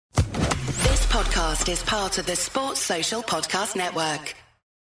podcast is part of the Sports Social Podcast Network.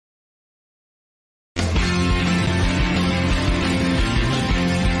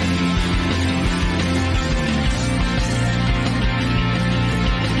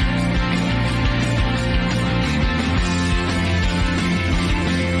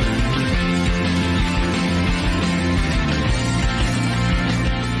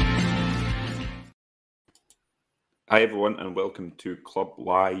 Hi everyone and welcome to Club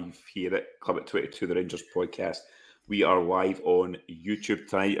Live here at Club at 22, the Rangers podcast. We are live on YouTube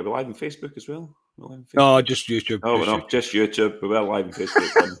tonight. Are we live on Facebook as well? No, just YouTube. Oh, no, just YouTube. We were live on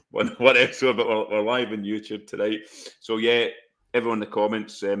Facebook one episode, but we're live on YouTube tonight. So yeah, everyone in the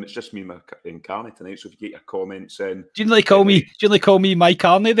comments, it's just me and Carney tonight. So if you get your comments in, do you like call me Mike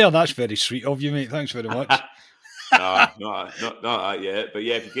Carney there? That's very sweet of you, mate. Thanks very much. not that yet. But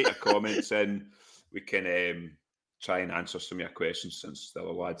yeah, if you get your comments in, we can try and answer some of your questions since the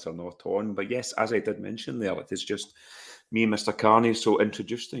other lads are not on. But yes, as I did mention there, it is just me and Mr. Carney. So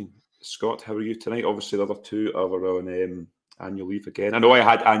introducing Scott, how are you tonight? Obviously, the other two are on annual leave again. I know I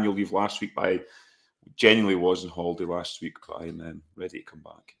had annual leave last week, but I genuinely was on holiday last week, but I'm ready to come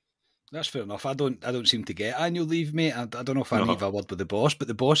back. That's fair enough. I don't seem to get annual leave, mate. I don't know if I leave a word with the boss, but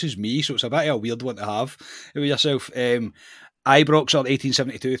the boss is me, so it's a bit of a weird one to have with yourself. Ibrox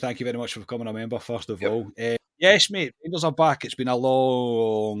 1872, thank you very much for becoming a member, first of all. Yes, mate, Rangers are back. It's been a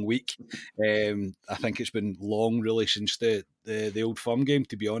long week. I think it's been long, really, since the Old Firm game,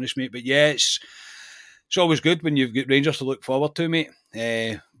 to be honest, mate. But yeah, it's always good when you've got Rangers to look forward to, mate.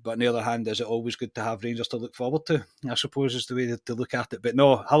 But on the other hand, is it always good to have Rangers to look forward to? I suppose is the way to look at it. But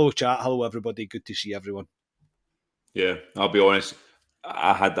no, hello chat, hello everybody. Good to see everyone. Yeah, I'll be honest.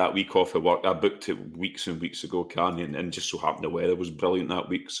 I had that week off at work. I booked it weeks and weeks ago, Carney, and just so happened the weather was brilliant that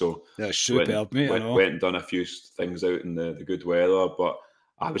week. So that's superb, mate. Went and done a few things out in the good weather, but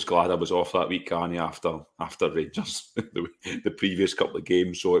I was glad I was off that week, Carney, after Rangers the previous couple of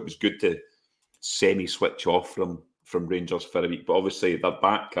games. So it was good to semi-switch off from Rangers for a week. But obviously they're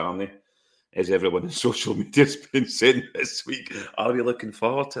back, Carney, as everyone in social media's been saying this week. Are we looking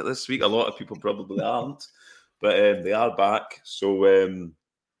forward to it this week? A lot of people probably aren't. But they are back, so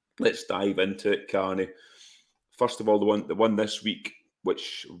let's dive into it, Carney. First of all, the one this week,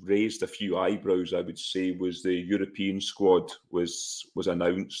 which raised a few eyebrows, I would say, was the European squad was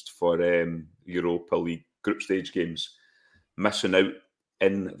announced for Europa League group stage games. Missing out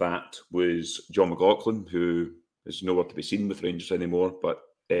in that was John McLaughlin, who is nowhere to be seen with Rangers anymore, but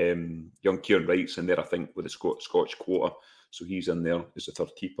young Kieran Wright's in there, I think, with the Scotch quota, so he's in there as the third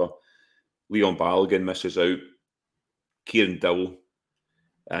keeper. Leon Balogun misses out, Kieran Dowell,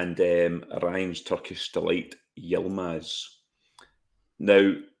 and Ryan's Turkish delight, Yilmaz.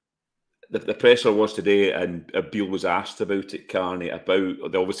 Now, the presser was today, and Beale was asked about it, Carney,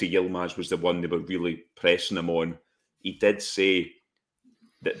 about, obviously Yilmaz was the one they were really pressing him on. He did say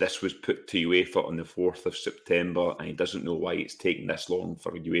that this was put to UEFA on the 4th of September, and he doesn't know why it's taken this long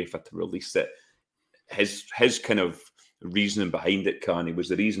for UEFA to release it. His kind of reasoning behind it, Carney, was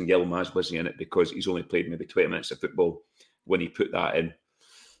the reason Yilmaz wasn't in it because he's only played maybe 20 minutes of football when he put that in.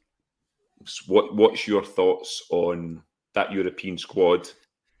 What's your thoughts on that European squad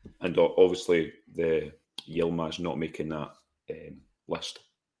and obviously the Yilmaz not making that list?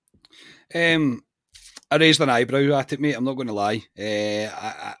 I raised an eyebrow at it, mate. I'm not going to lie.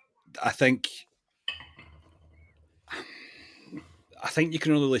 I think you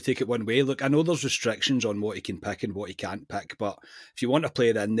can only take it one way. Look, I know there's restrictions on what he can pick and what he can't pick, but if you want a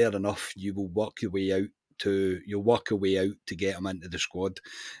player in there enough, you will work your way out to get him into the squad.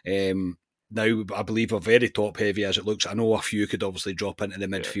 Now, I believe we're very top heavy as it looks. I know a few could obviously drop into the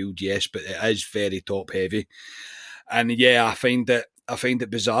midfield, yes, but it is very top heavy. And yeah, I find it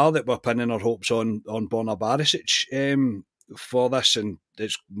bizarre that we're pinning our hopes on Borna Barisic for this, and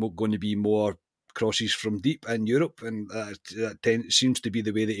it's going to be more crosses from deep in Europe, and that seems to be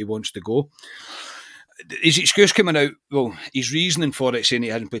the way that he wants to go. His excuse coming out, well, his reasoning for it saying he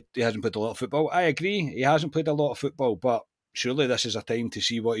hasn't played a lot of football. I agree, he hasn't played a lot of football, but surely this is a time to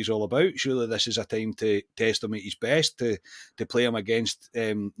see what he's all about. Surely this is a time to test him at his best, to play him against,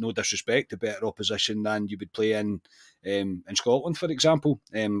 no disrespect, a better opposition than you would play in Scotland, for example.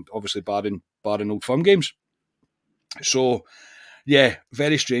 Obviously, barring Old Firm games. So, yeah,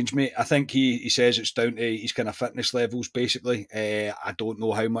 very strange, mate. I think he says it's down to his kind of fitness levels, basically. I don't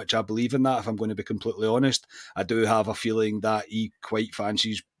know how much I believe in that, if I'm going to be completely honest. I do have a feeling that he quite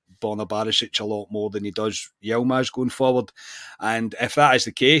fancies Borna Barisic a lot more than he does Yilmaz going forward. And if that is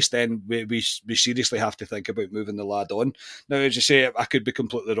the case, then we seriously have to think about moving the lad on. Now, as you say, I could be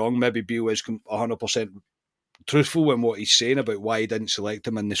completely wrong. Maybe Beale is 100% truthful in what he's saying about why he didn't select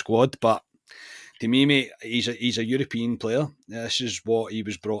him in the squad, but To me, mate, he's a European player. This is what he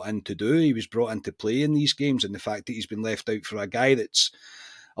was brought in to do. He was brought in to play in these games, and the fact that he's been left out for a guy that's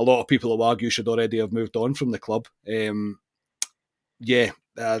a lot of people will argue should already have moved on from the club.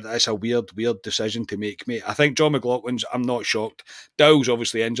 That's a weird decision to make, mate. I think John McLaughlin's, I'm not shocked. Dowell's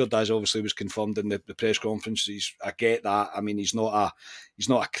obviously injured, as obviously was confirmed in the press conference. I get that. I mean, he's not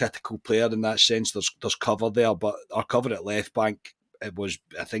a critical player in that sense. There's cover there, but our cover at left back, it was,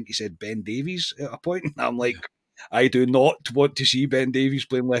 I think he said Ben Davies at a point. And I'm like, I do not want to see Ben Davies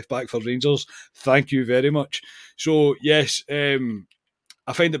playing left back for Rangers. Thank you very much. So yes,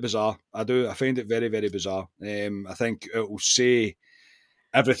 I find it bizarre. I do. I find it very, very bizarre. I think it will say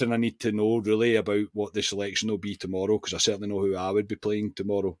everything I need to know really about what the selection will be tomorrow, because I certainly know who I would be playing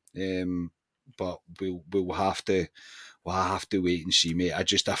tomorrow. But we'll have to wait and see, mate. I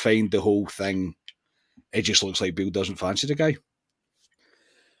find the whole thing, it just looks like Bill doesn't fancy the guy.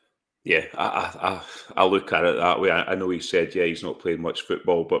 Yeah, I look at it that way. I know he said, he's not played much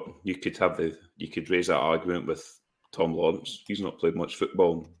football, but you could raise that argument with Tom Lawrence. He's not played much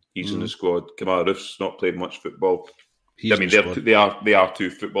football. He's in the squad. Kamara Roof's not played much football. They are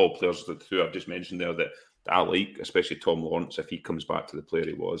two football players, the two I've just mentioned there, that I like, especially Tom Lawrence, if he comes back to the player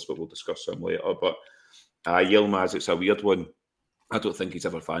he was, but we'll discuss him later. But Yilmaz, it's a weird one. I don't think he's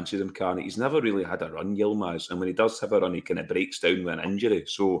ever fancied him, can he? He's never really had a run, Yilmaz, and when he does have a run, he kind of breaks down with an injury.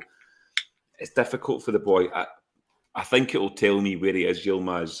 So it's difficult for the boy. I think it will tell me where he is,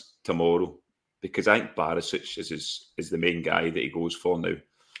 Yilmaz, tomorrow, because I think Barisic is the main guy that he goes for now.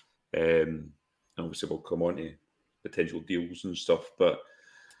 Obviously, we'll come on to potential deals and stuff, but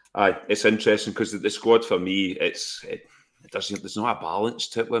it's interesting because the squad for me, there's not a balance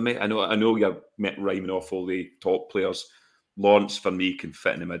to it with me. I know you're rhyming off all the top players. Lawrence for me can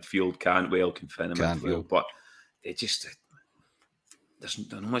fit in the midfield. Cantwell can fit in the midfield, but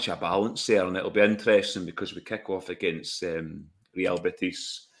there's not much a balance there, and it'll be interesting because we kick off against Real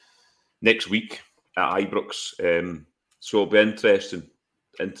Betis next week at Ibrox. So it'll be interesting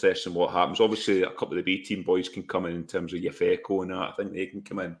what happens. Obviously, a couple of the B-team boys can come in terms of Yefeko and that. I think they can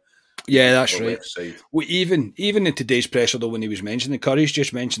come in. Yeah, that's right. Well, even in today's presser, though, when he was mentioning, Curry's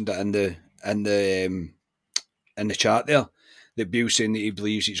just mentioned it in the chat there, that Bill's saying that he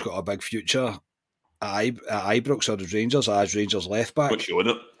believes he's got a big future at Ibrox or as Rangers left back. What's showing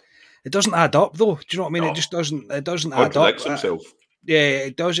it? It doesn't add up, though. Do you know what I mean? No. It just doesn't add up. Contradicts himself. Yeah,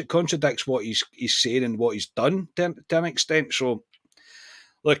 it does. It contradicts what he's saying and what he's done to an extent. So,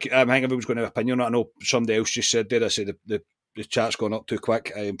 look, I think everyone's going to have an opinion. I know somebody else just said there, I said the chat's gone up too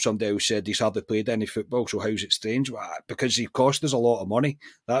quick. Somebody else said he's hardly played any football, so how's it strange? Because he cost us a lot of money.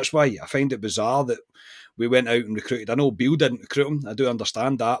 That's why I find it bizarre that we went out and recruited. I know Beale didn't recruit him. I do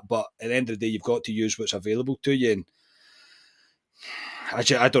understand that, but at the end of the day, you've got to use what's available to you. And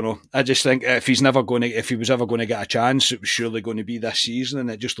I don't know. I just think if he was ever going to get a chance, it was surely going to be this season,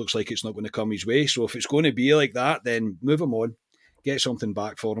 and it just looks like it's not going to come his way. So if it's going to be like that, then move him on. Get something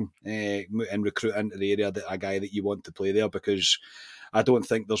back for him and recruit into the area a guy that you want to play there, because I don't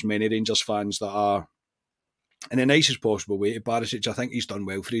think there's many Rangers fans that are in the nicest possible way to Barisic. I think he's done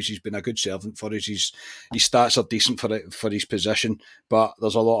well for us. He's been a good servant for us. His stats are decent for his position, but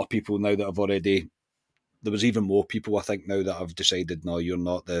there's a lot of people now that have already. There was even more people, I think, now that have decided, no, you're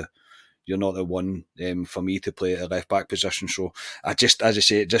not the one for me to play at the left back position. So I just, as I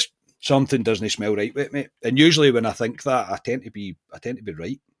say, it just. Something doesn't smell right with me, and usually when I think that, I tend to be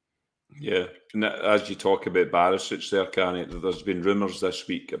right. Yeah, and as you talk about Barisic there, Canny, there's been rumours this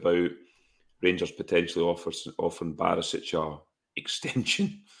week about Rangers potentially offering Barisic a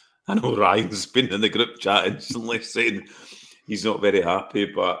extension. I know Ryan's been in the group chat instantly saying he's not very happy,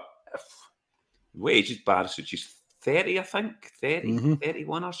 but what age is Barisic? He's 30, I think,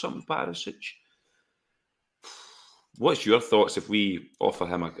 31 or something, Barisic. What's your thoughts if we offer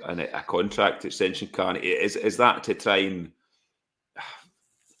him a contract extension? Is that to try and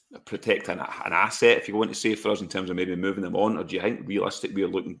protect an asset, if you want to say, for us in terms of maybe moving them on, or do you think realistically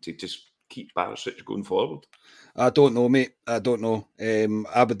we're looking to just keep Barisic going forward? I don't know, mate. I don't know.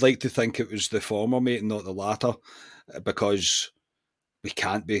 I would like to think it was the former, mate, and not the latter, because we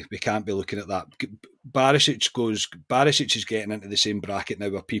can't be looking at that. Barisic is getting into the same bracket now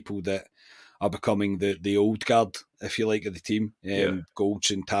with people that are becoming the old guard, if you like, of the team.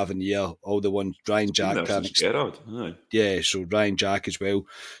 Goldson, Tavernier, all the ones. Ryan Jack. So Ryan Jack as well.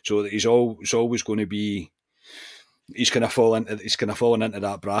 So it's always going to be. He's kind of fallen into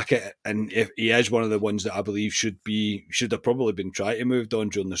that bracket, and if he is one of the ones that I believe should have probably been trying to move on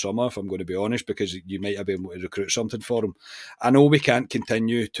during the summer, if I'm going to be honest, because you might have been able to recruit something for him. I know we can't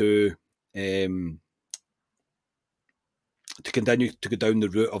continue to to continue to go down the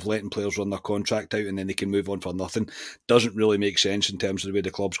route of letting players run their contract out and then they can move on for nothing doesn't really make sense in terms of the way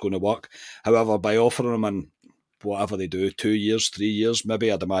the club's going to work. However, by offering them in whatever they do, 2 years, 3 years,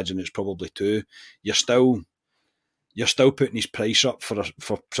 maybe, I'd imagine it's probably 2, you're still putting his price up for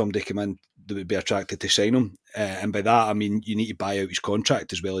somebody to come in that would be attracted to sign him. And by that, I mean, you need to buy out his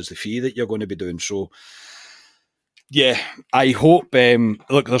contract as well as the fee that you're going to be doing. So, yeah, I hope,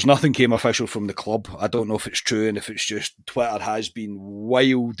 look, there's nothing came official from the club. I don't know if it's true and if it's just Twitter has been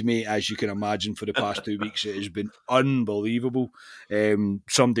wild, mate, as you can imagine, for the past 2 weeks. It has been unbelievable.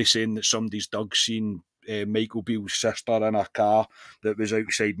 Somebody saying that somebody's dug seen Michael Beale's sister in a car that was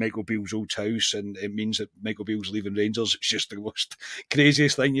outside Michael Beale's old house, and it means that Michael Beale's leaving Rangers. It's just the most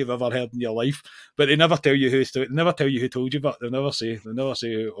craziest thing you've ever heard in your life. But they never tell you who told you, but they'll never say who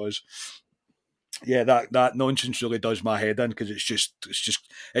it was. Yeah, that nonsense really does my head in, because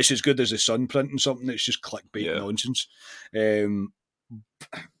it's as good as the Sun printing something. It's just clickbait nonsense.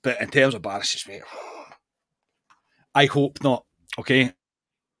 But in terms of Barisic, mate, I hope not. Okay.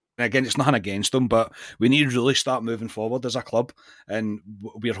 And again, it's nothing against them, but we need to really start moving forward as a club, and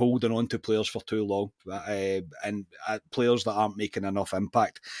we're holding on to players for too long, and players that aren't making enough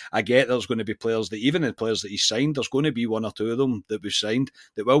impact. I get there's going to be players that, even the players that he's signed, there's going to be 1 or 2 of them that we've signed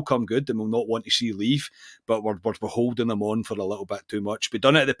that will come good and will not want to see leave, but we're holding them on for a little bit too much. We've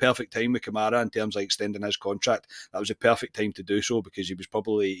done it at the perfect time with Kamara in terms of extending his contract. That was the perfect time to do so, because he's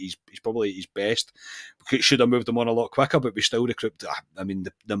probably at his best. Should have moved him on a lot quicker, but we still recruited. I mean,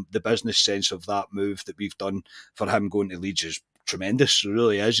 the business sense of that move that we've done for him going to Leeds is tremendous. It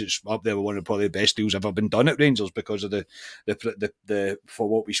really is. It's up there with one of probably the best deals ever been done at Rangers, because of the for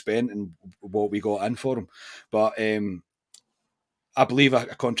what we spent and what we got in for him. But I believe a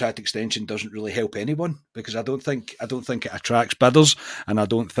contract extension doesn't really help anyone, because I don't think it attracts bidders, and I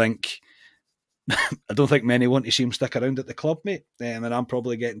don't think many want to see him stick around at the club, mate. And I'm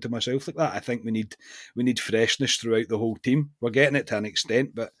probably getting to myself like that. I think we need freshness throughout the whole team. We're getting it to an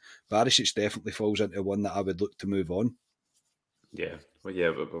extent, but Barisic definitely falls into one that I would look to move on. Yeah, well,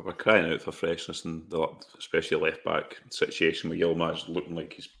 yeah, we're crying out for freshness, and especially left back situation with Yilmaz looking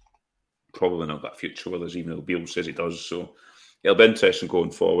like he's probably not that future with us, even though Beale says he does. So it'll be interesting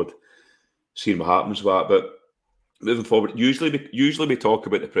going forward, seeing what happens with that. But moving forward, usually we talk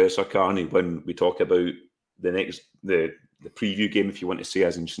about the presser, Carney, when we talk about the preview game, if you want to say,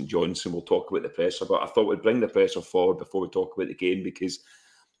 as in St Johnstone, we'll talk about the presser. But I thought we'd bring the presser forward before we talk about the game, because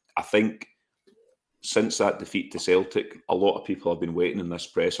I think since that defeat to Celtic, a lot of people have been waiting in this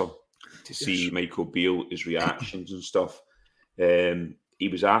presser to see Michael Beale, his reactions and stuff. He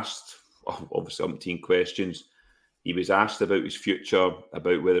was asked, obviously, 17 questions. He was asked about his future,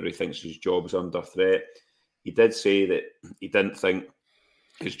 about whether he thinks his job is under threat. He did say that he didn't think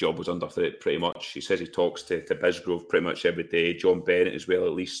his job was under threat, pretty much. He says he talks to Bisgrove pretty much every day, John Bennett as well,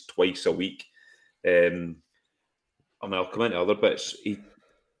 at least twice a week. I'll come into other bits.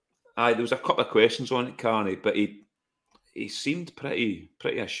 There was a couple of questions on it, Carney, but he seemed pretty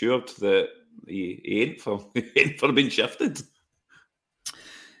assured that he ain't for being shifted.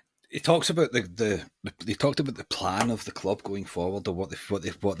 He talks about the plan of the club going forward, or what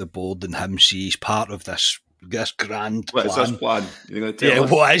the board and him sees part of this grand plan. What is this plan? You're going to tell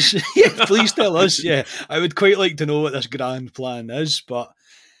us? What is? Yeah, please tell us. Yeah, I would quite like to know what this grand plan is, but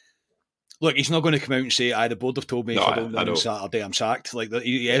look, he's not going to come out and say, the board have told me if I don't win on Saturday, I'm sacked. Like,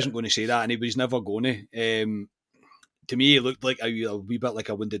 he isn't going to say that, and he was never going to. To me, he looked like a wee bit like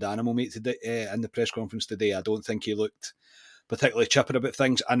a wounded animal, mate, today, in the press conference today. I don't think he looked particularly chipper about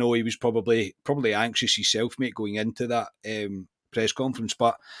things. I know he was probably anxious himself, mate, going into that press conference,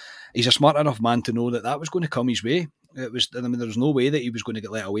 but he's a smart enough man to know that was going to come his way. There was no way that he was going to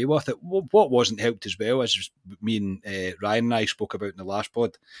get let away with it. What wasn't helped as well, as me and Ryan and I spoke about in the last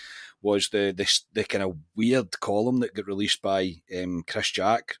pod, was the kind of weird column that got released by Chris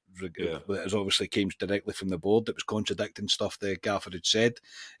Jack. It obviously came directly from the board, that was contradicting stuff the gaffer had said.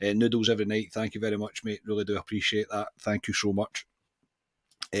 Noodles every night, thank you very much, mate. Really do appreciate that. Thank you so much.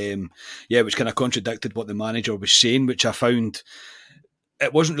 Which kind of contradicted what the manager was saying, which I found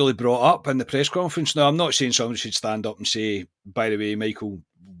it wasn't really brought up in the press conference. Now, I'm not saying someone should stand up and say, by the way, Michael,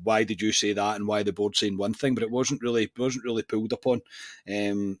 why did you say that, and why the board saying one thing, but it wasn't really pulled upon.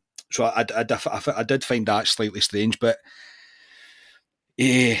 So I did find that slightly strange, but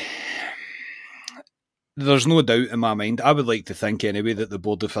there's no doubt in my mind. I would like to think anyway that the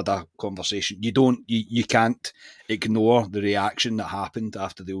board have had a conversation. You can't ignore the reaction that happened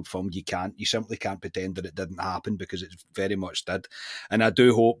after the Old Firm. You simply can't pretend that it didn't happen, because it very much did. And I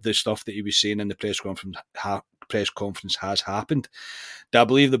do hope the stuff that he was saying in the press press conference has happened. Do I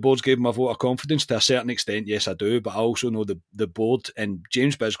believe the board's gave him a vote of confidence? To a certain extent, yes, I do. But I also know the board, and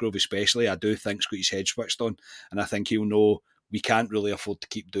James Bisgrove especially, I do think's got his head switched on. And I think he'll know we can't really afford to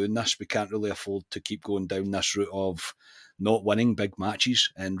keep doing this. We can't really afford to keep going down this route of not winning big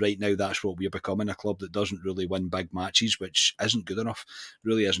matches. And right now, that's what we're becoming, a club that doesn't really win big matches, which isn't good enough.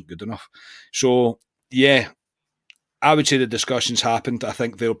 Really isn't good enough. So, yeah, I would say the discussions happened. I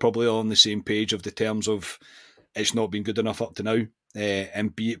think they're probably all on the same page of the terms of it's not been good enough up to now.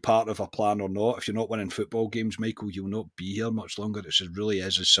 And be it part of a plan or not, if you're not winning football games, Michael, you'll not be here much longer. It really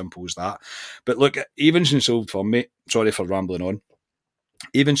is as simple as that. But look, even since the Old Firm, mate, sorry for rambling on.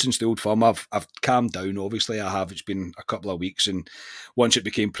 Even since the Old Firm, I've calmed down. Obviously, I have. It's been a couple of weeks, and once it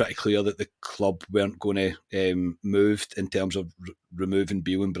became pretty clear that the club weren't going to move in terms of removing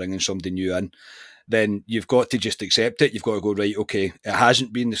Beale and bringing somebody new in, then you've got to just accept it. You've got to go, right, okay, it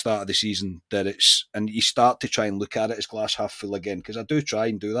hasn't been the start of the season that it's, and you start to try and look at it as glass half full again, because I do try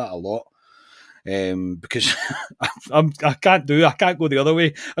and do that a lot. Because I can't go the other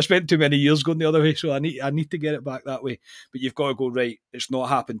way. I spent too many years going the other way, so I need to get it back that way. But you've got to go, right, it's not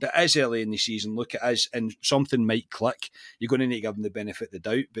happened. It is early in the season. Look, it is, and something might click. You're going to need to give them the benefit of the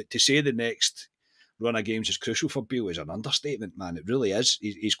doubt. But to say the next run of games is crucial for Beale is an understatement, man. It really is.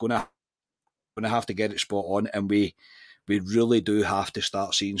 He's going to have to get it spot on, and we really do have to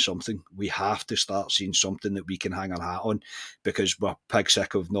start seeing something. We have to start seeing something that we can hang our hat on, because we're pig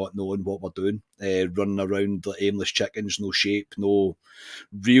sick of not knowing what we're doing, running around like aimless chickens, no shape, no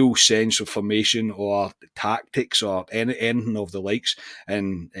real sense of formation or tactics or anything of the likes.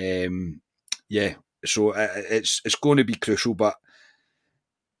 And so it's going to be crucial, but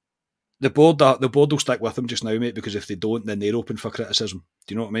the board will stick with them just now, mate, because if they don't, then they're open for criticism.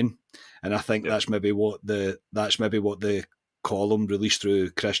 Do you know what I mean? And I think that's maybe what the column released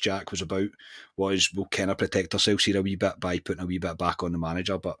through Chris Jack was about, was we'll kind of protect ourselves here a wee bit by putting a wee bit back on the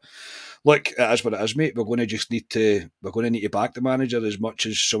manager. But look, it is what it is, mate. We're going to need to back the manager as much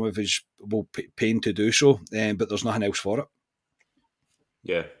as some of us will pain to do so, but there's nothing else for it.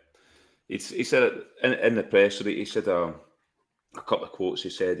 Yeah, he said it in the press release. He said a couple of quotes. He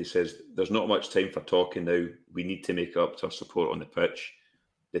says, "There's not much time for talking now. We need to make up to our support on the pitch.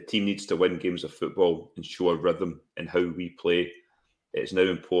 The team needs to win games of football and show a rhythm in how we play. It's now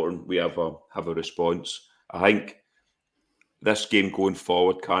important we have a response." I think this game going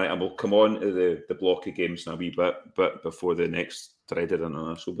forward, and we'll come on to the block of games in a wee bit before the next dreaded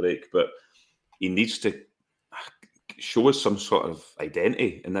international break, but he needs to show us some sort of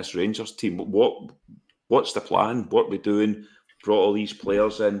identity in this Rangers team. What's the plan? What are we doing? Brought all these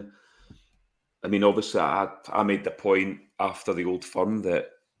players in. I mean, obviously, I made the point after the Old Firm that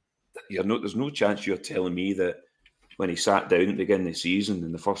there's no chance you're telling me that when he sat down at the beginning of the season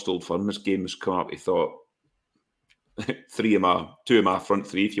in the first Old Firm game was coming up, he thought two of my front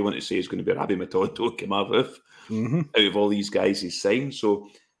three, if you want to say, is going to be Rabbi Matondo, Kemar Roof, out of all these guys he's signed. So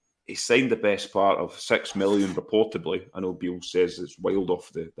he signed the best part of $6 million reportedly. I know Beale says it's wild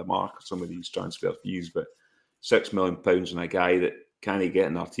off the mark of some of these transfer fees, but £6 million on a guy that can't get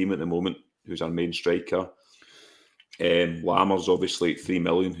in our team at the moment, who's our main striker. Lammers obviously at $3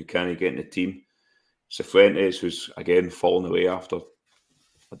 million, who can't get in the team. Cifuentes, who's again fallen away after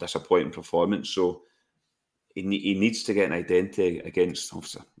a disappointing performance. So he needs to get an identity against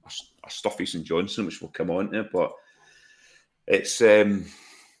obviously a stuffy St Johnstone, which we'll come on to. But it's it'll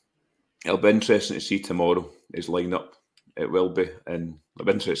be interesting to see tomorrow his lineup. It will be, and I'm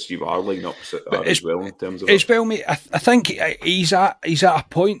interested to see what our lineups are as well in terms of as well, mate. I think he's at a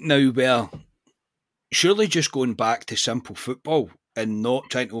point now where surely just going back to simple football and not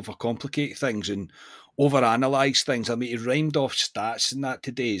trying to overcomplicate things and overanalyze things. I mean, he rhymed off stats and that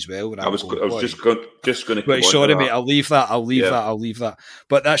today as well. I was just going to. Right, sorry, mate. I'll leave that.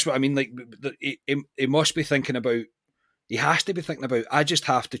 But that's what I mean. Like, he must be thinking about. He has to be thinking about. I just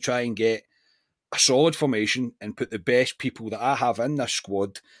have to try and get a solid formation and put the best people that I have in this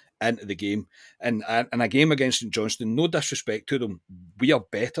squad into the game. And a game against St Johnstone, no disrespect to them, we are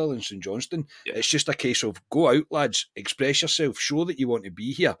better than St Johnstone. Yeah. It's just a case of go out, lads, express yourself, show that you want to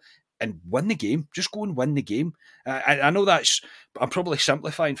be here and win the game. Just go and win the game. I know I'm probably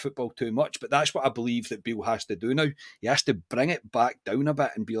simplifying football too much, but that's what I believe that Beale has to do now. He has to bring it back down a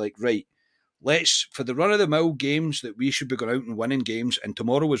bit and be like, right, let's, for the run-of-the-mill games that we should be going out and winning games, and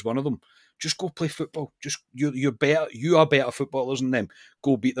tomorrow is one of them, just go play football. Just you're better. You are better footballers than them.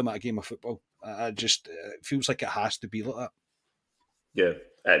 Go beat them at a game of football. It feels like it has to be like that. Yeah,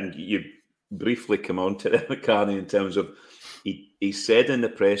 and you briefly come on to it, McCartney, in terms of he said in the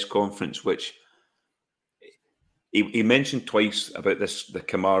press conference, which he mentioned twice about the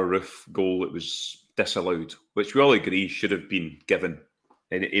Kemar Roof goal that was disallowed, which we all agree should have been given.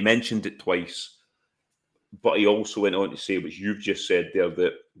 And he mentioned it twice, but he also went on to say, which you've just said there,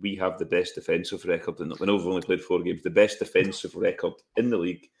 that we have the best defensive record. And we know we've only played 4 games, the best defensive record in the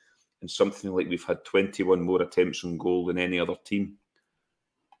league, and something like we've had 21 more attempts on goal than any other team.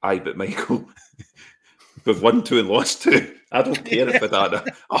 Aye, but Michael, we've won 2 and lost 2. I don't care if I'd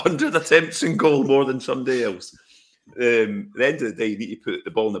had 100 attempts in goal more than somebody else. At the end of the day, you need to put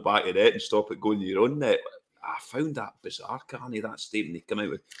the ball in the back of the net and stop it going to your own net. I found that bizarre, Carney, that statement he came out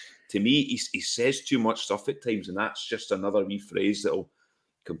with. To me, he says too much stuff at times, and that's just another wee phrase that'll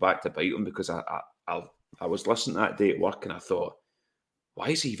come back to bite him, because I was listening that day at work and I thought, why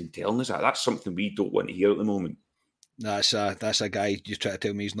is he even telling us that? That's something we don't want to hear at the moment. That's a guy you try to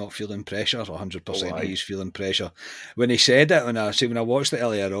tell me he's not feeling pressure. 100% he's feeling pressure. When he said it, when I watched it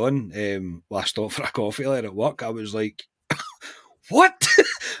earlier on, last stop for a coffee earlier at work, I was like, what? I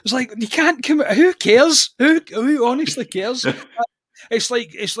was like, you can't come. Who cares? Who honestly cares? It's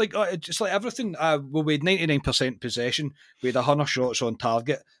like everything. We had 99% possession. We had 100 shots on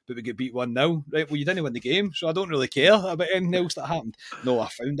target, but we get beat 1-0. Right? Well, you didn't win the game, so I don't really care about anything else that happened. No, I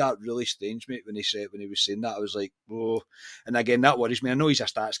found that really strange, mate. When he was saying that, I was like, oh. And again, that worries me. I know he's a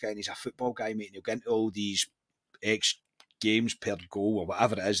stats guy and he's a football guy, mate. And he'll get into all these X games per goal or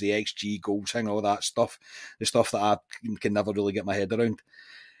whatever it is, the XG goal thing, all that stuff, the stuff that I can never really get my head around.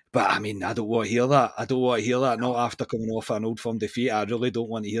 But I mean, I don't want to hear that. Not after coming off an Old Firm defeat. I really don't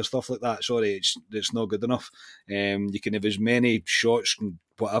want to hear stuff like that. Sorry, it's not good enough. You can have as many shots and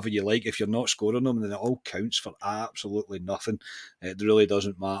whatever you like. If you're not scoring them, then it all counts for absolutely nothing. It really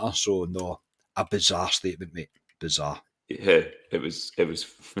doesn't matter. So no, a bizarre statement, mate. Bizarre. Yeah, it was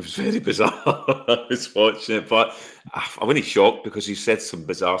very bizarre. I was watching it, but I wasn't shocked because he said some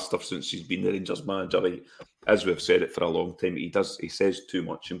bizarre stuff since he's been the Rangers manager. As we've said it for a long time, he says too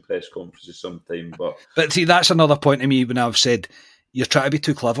much in press conferences sometimes. But see, that's another point to me when I've said you're trying to be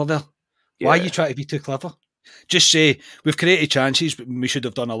too clever there. Yeah. Why are you trying to be too clever? Just say we've created chances, but we should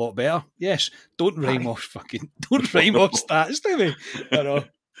have done a lot better. Yes, don't rhyme off stats to me. You know.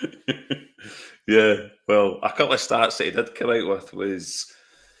 Yeah, well, a couple of stats that he did come out with was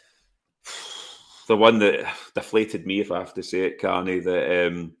the one that deflated me, if I have to say it, Carney,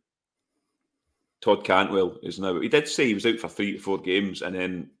 that Todd Cantwell is now. He did say he was out for 3 to 4 games, and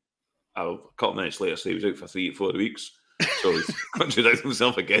then a couple of minutes later, say he was out for 3 to 4 weeks. So he's contradicted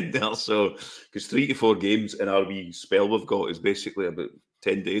himself again there. So, because 3 to 4 games in our wee spell we've got is basically about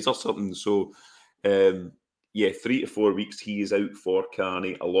 10 days or something. So, 3 to 4 weeks he is out for,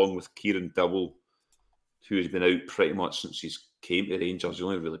 Carney, along with Kieran Dowell, who has been out pretty much since he's came to Rangers. He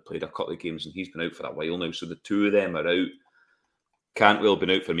only really played a couple of games and he's been out for a while now. So the two of them are out. Cantwell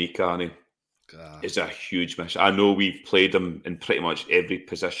been out for me, Carney. It's a huge miss. I know we've played him in pretty much every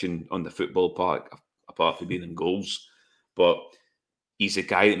position on the football park, apart from being in goals. But he's a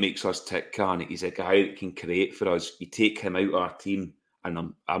guy that makes us tick, Carney. He's a guy that can create for us. You take him out of our team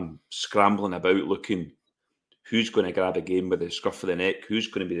and I'm scrambling about looking who's going to grab a game with the scruff of the neck, who's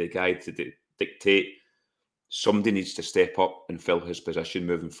going to be the guy to dictate. Somebody needs to step up and fill his position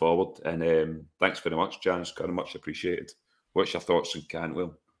moving forward. And thanks very much, Janice. Very much appreciated. What's your thoughts on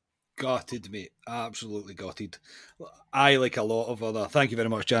Cantwell? Gutted, mate. Absolutely gutted. I, like a lot of other... Thank you very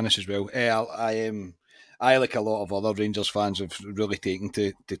much, Janice, as well. I, like a lot of other Rangers fans, have really taken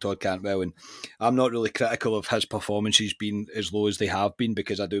to Todd Cantwell, and I'm not really critical of his performances being as low as they have been,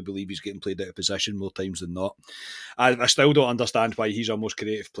 because I do believe he's getting played out of position more times than not. I still don't understand why he's our most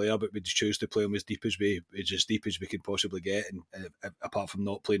creative player, but we choose to play him as deep as we can possibly get, and apart from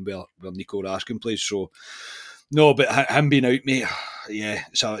not playing where Nico Raskin plays. So, no, but him being out, mate, yeah,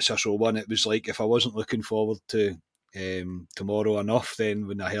 it's a sore one. It was like, if I wasn't looking forward to tomorrow enough, then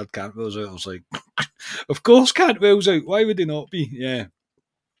when I heard Cantwell's out, I was like, of course Cantwell's out, why would he not be? Yeah.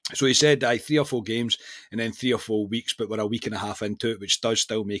 So he said 3 or 4 games and then 3 or 4 weeks, but we're a week and a half into it, which does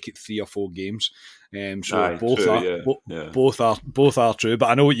still make it 3 or 4 games. Both are true. But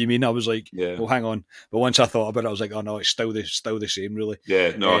I know what you mean. I was like, well, hang on. But once I thought about it, I was like, oh no, it's still the same, really.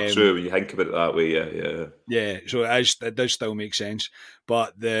 Yeah, no, true. When you think about it that way, yeah. So it does still make sense.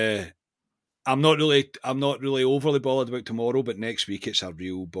 But I'm not really overly bothered about tomorrow, but next week it's a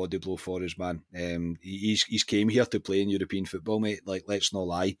real body blow for us, man. He's came here to play in European football, mate. Like, let's not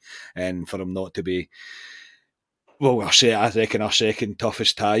lie, and for him not to be Well, I reckon our second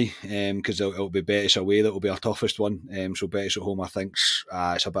toughest tie, because it'll be Betis away that will be our toughest one. So Betis at home, I think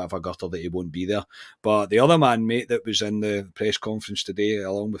it's a bit of a gutter that he won't be there. But the other man, mate, that was in the press conference today,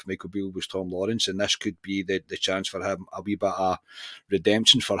 along with Michael Beale, was Tom Lawrence, and this could be the chance for him, a wee bit of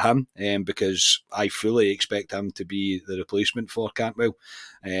redemption for him, because I fully expect him to be the replacement for Cantwell.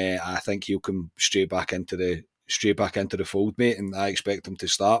 I think he'll come straight back into the fold, mate, and I expect him to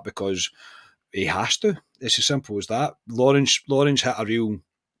start because he has to. It's as simple as that. Lawrence hit a real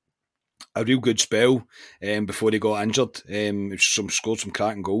good spell before he got injured. Scored some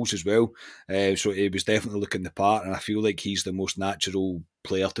cracking goals as well. So he was definitely looking the part, and I feel like he's the most natural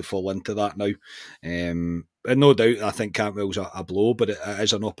player to fall into that now. And no doubt, I think Cantwell's a blow, but it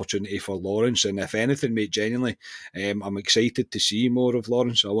is an opportunity for Lawrence. And if anything, mate, genuinely, I'm excited to see more of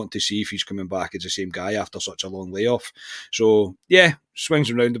Lawrence. I want to see if he's coming back as the same guy after such a long layoff. So, yeah, swings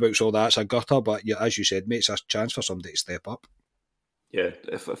and roundabouts, all that's a gutter. But yeah, as you said, mate, it's a chance for somebody to step up. Yeah,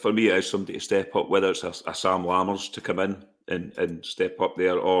 for me, it is somebody to step up, whether it's a Sam Lammers to come in and step up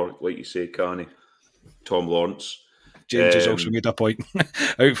there, or, like you say, Carney, Tom Lawrence. James has also made a point.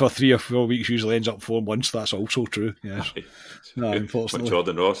 Out for 3 or 4 weeks, usually ends up 4 months. That's also true. Yes. No, unfortunately.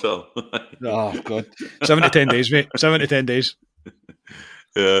 Jordan Russell. Oh, God. 7 to 10 days, mate. 7 to 10 days.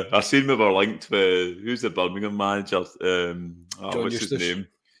 Yeah, I seen we were linked with, who's the Birmingham manager? What's Eustace. his name?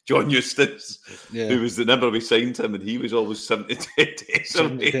 John Eustace, who was the number we signed him, and he was always 7 to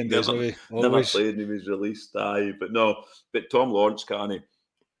 10 days away. Never played and he was released. But Tom Lawrence, Carney,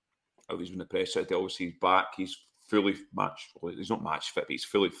 I was in the press today, obviously he's back, he's fully he's not match fit, but he's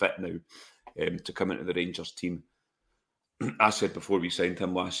fully fit now to come into the Rangers team. I said before we signed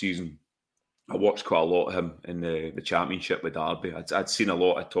him last season, I watched quite a lot of him in the Championship with Derby. I'd seen a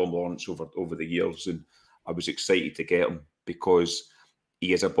lot of Tom Lawrence over the years, and I was excited to get him because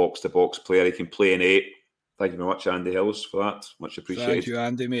he is a box-to-box player. He can play an 8. Thank you very much, Andy Hills, for that. Much appreciated. Thank you,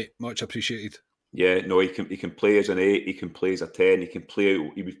 Andy, mate. Much appreciated. Yeah, no, he can play as an 8. He can play as a 10. He can play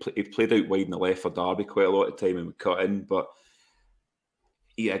out. He played out wide in the left for Derby quite a lot of time and would cut in. But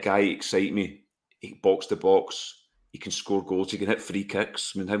a guy excite me. He box to box. He can score goals. He can hit free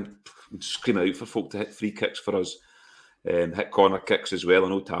kicks. I mean, him scream out for folk to hit free kicks for us. Hit corner kicks as well. I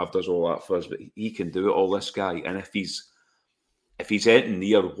know Tav does all that for us, but he can do it all. This guy, and if he's anything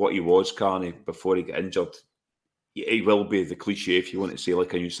near what he was, Carney, before he got injured, he will be the cliche, if you want to say,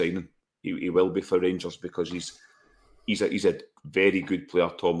 like a new signing. He will be for Rangers because he's a very good player,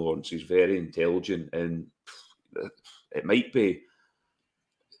 Tom Lawrence. He's very intelligent, and it might be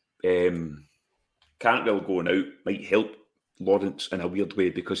Cantwell going out might help Lawrence in a weird way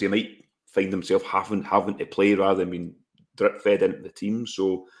because he might find himself having to play rather than being drip fed into the team.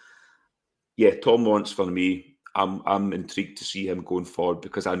 So, yeah, Tom Lawrence for me. I'm intrigued to see him going forward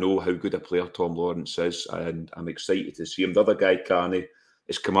because I know how good a player Tom Lawrence is, and I'm excited to see him. The other guy, Carney,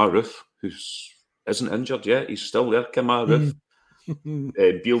 is Kemar Roofe, who isn't injured yet. He's still there, Kemar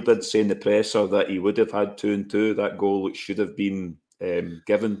Roofe. Beale did say in the presser that he would have had 2-2, that goal which should have been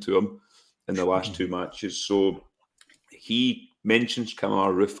given to him in the last 2 matches. So he mentions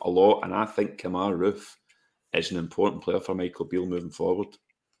Kemar Roofe a lot, and I think Kemar Roofe is an important player for Michael Beale moving forward.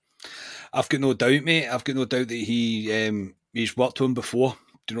 I've got no doubt, mate. I've got no doubt that he's worked with him before.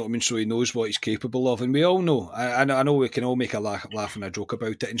 Do you know what I mean? So he knows what he's capable of, and we all know. I know we can all make a laugh and a joke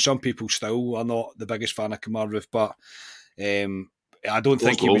about it, and some people still are not the biggest fan of Kemar Roofe, but I don't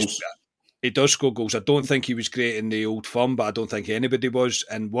think he does score goals. I don't think he was great in the Old Firm, but I don't think anybody was.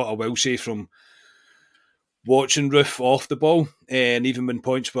 And what I will say from watching Roofe off the ball, and even when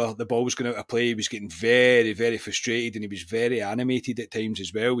points where the ball was going out of play, he was getting very, very frustrated, and he was very animated at times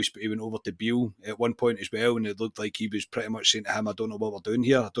as well. He went over to Beale at one point as well, and it looked like he was pretty much saying to him, I don't know what we're doing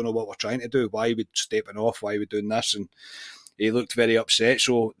here. I don't know what we're trying to do. Why are we stepping off? Why are we doing this? And he looked very upset.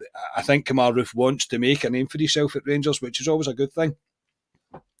 So I think Kemar Roofe wants to make a name for himself at Rangers, which is always a good thing.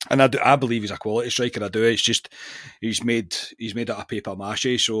 And I believe he's a quality striker. I do. It's just he's made it a paper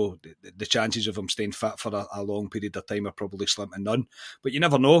mache. So the chances of him staying fit for a long period of time are probably slim to none. But you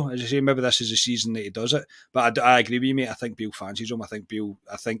never know. As I say, maybe this is the season that he does it. But I agree with you, mate. I think Beale fancies him. I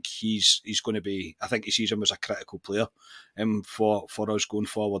think he's going to be. I think he sees him as a critical player for us going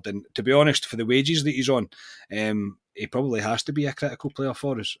forward. And to be honest, for the wages that he's on, he probably has to be a critical player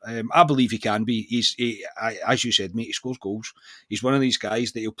for us. I believe he can be. As you said, mate, he scores goals. He's one of these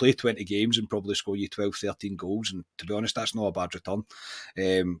guys that he'll play 20 games and probably score you 12, 13 goals. And to be honest, that's not a bad return.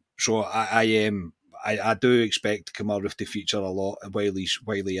 So I do expect Kemar Roofe to feature a lot while he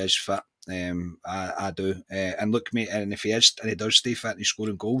is fit. I do. And look, mate, and if he does stay fit and he's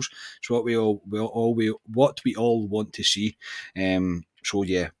scoring goals, it's what we all want to see. So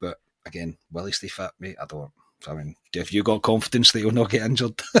yeah, but again, will he stay fit, mate? I don't. I mean, have you got confidence that he'll not get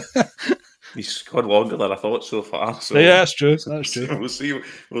injured? He's gone longer than I thought so far. So yeah, that's true. That's true.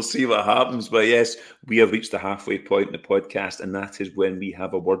 We'll see what happens. But yes, we have reached the halfway point in the podcast, and that is when we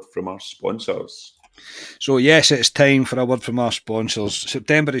have a word from our sponsors. So yes, it's time for a word from our sponsors.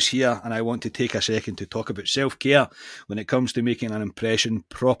 September is here, and I want to take a second to talk about self-care. When it comes to making an impression,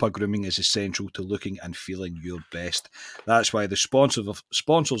 proper grooming is essential to looking and feeling your best. That's why the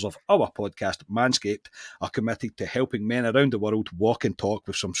sponsors of our podcast, Manscaped, are committed to helping men around the world walk and talk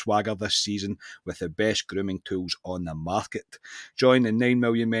with some swagger this season with the best grooming tools on the market. Join the 9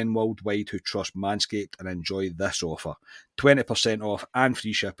 million men worldwide who trust Manscaped and enjoy this offer. 20% off and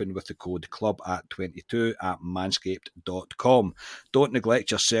free shipping with the code CLUB@22 at manscaped.com. Don't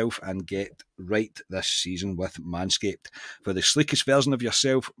neglect yourself and get right this season with Manscaped. For the sleekest version of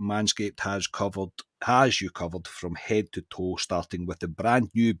yourself, Manscaped has you covered from head to toe, starting with the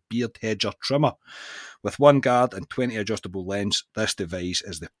brand new Beard Hedger trimmer. With 1 guard and 20 adjustable lens, this device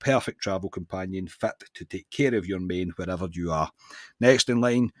is the perfect travel companion fit to take care of your mane wherever you are. Next in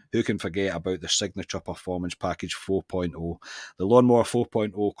line, who can forget about the Signature Performance Package 4.0? The Lawnmower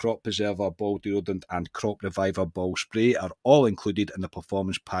 4.0 Crop Preserver, Ball Deodorant and Crop Reviver Ball Spray are all included in the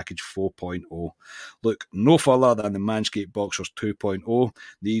Performance Package 4.0. Look no further than the Manscaped Boxers 2.0.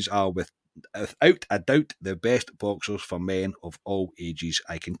 These are without a doubt the best boxers for men of all ages.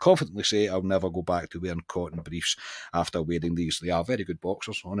 I can confidently say I'll never go back to wearing cotton briefs after wearing these. They are very good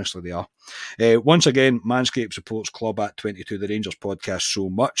boxers, honestly they are. Once again, Manscaped supports Club@22, the Rangers podcast, so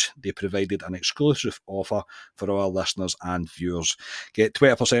much they provided an exclusive offer for our listeners and viewers. Get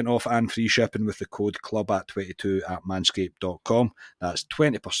 20% off and free shipping with the code CLUB@22 at manscaped.com. That's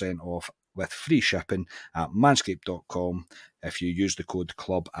 20% off with free shipping at manscaped.com if you use the code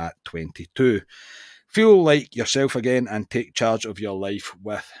CLUB@22. Feel like yourself again and take charge of your life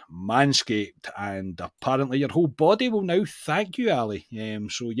with Manscaped. And apparently your whole body will now thank you, Ali.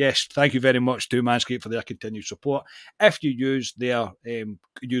 So yes, thank you very much to Manscaped for their continued support. If you use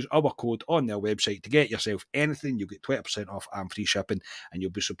use our code on their website to get yourself anything, you'll get 20% off and free shipping, and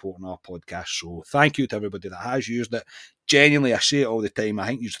you'll be supporting our podcast. So thank you to everybody that has used it. Genuinely, I say it all the time. I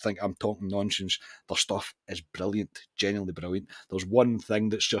think you think I'm talking nonsense. Their stuff is brilliant, genuinely brilliant. There's one thing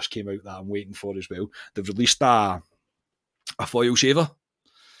that's just came out that I'm waiting for as well. They've released a foil shaver.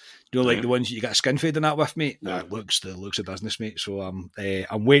 Like the ones you get a skin fade in that with, mate. Yeah. It looks a business, mate. So I'm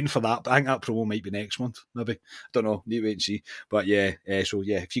waiting for that. But I think that promo might be next month, maybe. I don't know. Need to wait and see. But yeah,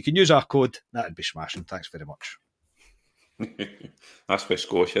 if you can use our code, that'd be smashing. Thanks very much. That's why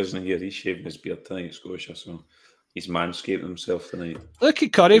Scotia isn't here. He's shaving his beard tonight, Scotia. So he's manscaping himself tonight. Look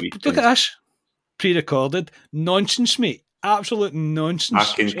at Curry. Look at this. Pre-recorded. Nonsense, mate. Absolute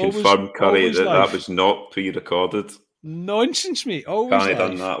nonsense. I can confirm, Curry, that was not pre-recorded. Nonsense, mate. Always Carney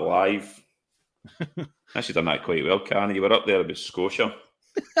done that live. Actually done that quite well, Carney. You were up there with Scotia.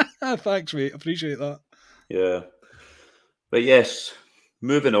 Thanks, mate. Appreciate that. Yeah. But yes,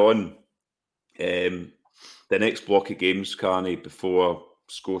 moving on. The next block of games, Carney, before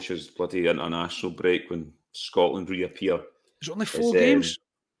Scotia's bloody international break when Scotland reappear. Is it only 4 games?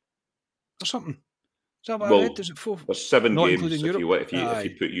 Or something? Is that what I read? Is it 4? There's 7 Not games including if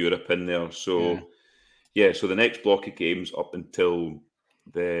you put Europe in there. So so the next block of games up until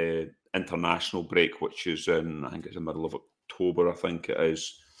the international break, which is in, I think it's the middle of October, I think it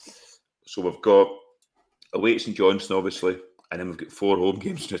is. So we've got away at St Johnstone, obviously, and then we've got 4 home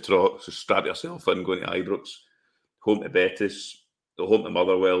games to draw. So strap yourself in, going to Ibrox, home to Betis, home to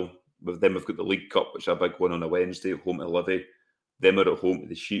Motherwell. Then we've got the League Cup, which is a big one on a Wednesday, home to Livy. Then we're at home to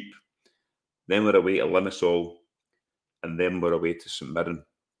the Sheep. Then we're away to Limassol. And then we're away to St Mirren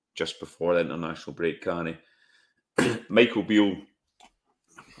just before the international break, Carney. Michael Beale,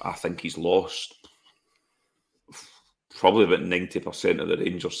 I think he's lost probably about 90% of the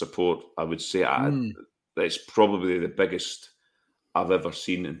Rangers support. I would say it's probably the biggest I've ever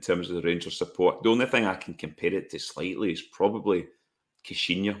seen in terms of the Rangers support. The only thing I can compare it to slightly is probably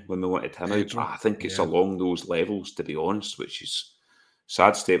Kishinya when we wanted him out. I think it's along those levels, to be honest, which is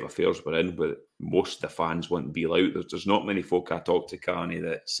sad state of affairs we're in, but most of the fans want Beale out. There's not many folk I talk to, Carney,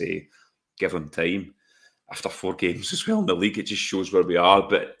 that say, give him time. After 4 games as well in the league, it just shows where we are,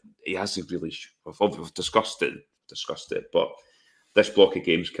 but he hasn't really... We've discussed it, but this block of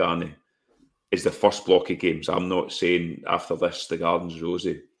games, Carney, is the first block of games. I'm not saying after this, the Garden's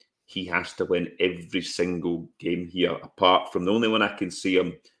rosy. He has to win every single game here, apart from the only one I can see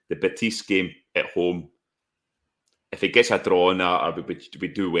him, the Betis game at home. If he gets a draw on that, or we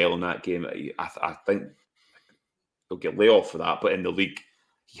do well in that game, I think he'll get layoff for that. But in the league,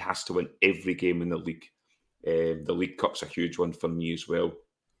 he has to win every game in the league. The League Cup's a huge one for me as well.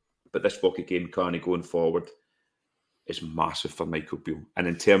 But this block of game, Carney, going forward, is massive for Michael Beale. And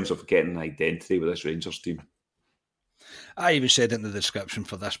in terms of getting an identity with this Rangers team, I even said in the description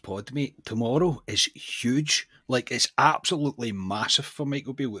for this pod, mate, tomorrow is huge. Like, it's absolutely massive for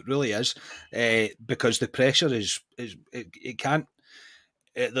Michael Beale. It really is. Because the pressure it can't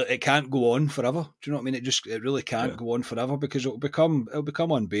go on forever. Do you know what I mean? It really can't go on forever because it'll become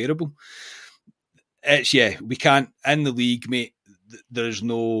unbearable. We can't in the league, mate. There's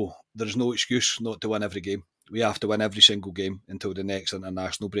no excuse not to win every game. We have to win every single game until the next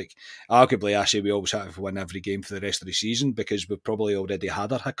international break. Arguably, I say we always have to win every game for the rest of the season because we've probably already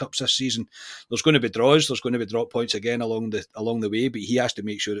had our hiccups this season. There's going to be draws, there's going to be drop points again along the way, but he has to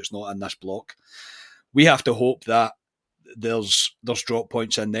make sure it's not in this block. We have to hope that there's drop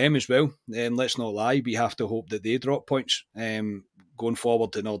points in them as well. Let's not lie, we have to hope that they drop points going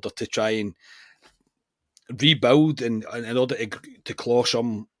forward in order to try and rebuild and in order to claw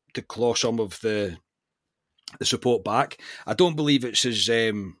some of the support back. I don't believe it's as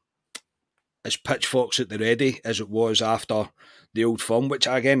pitchforks at the ready as it was after the Old Firm, which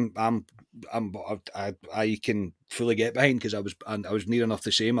again I can fully get behind because I was near enough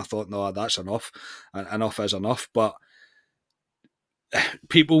the same. I thought, no, that's enough, and enough is enough. But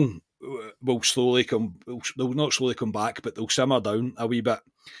people will slowly come. They'll not slowly come back, but they'll simmer down a wee bit,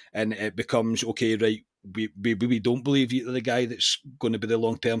 and it becomes okay, right. We don't believe you're the guy that's going to be the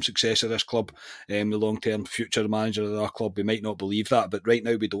long-term success of this club, the long-term future manager of our club. We might not believe that, but right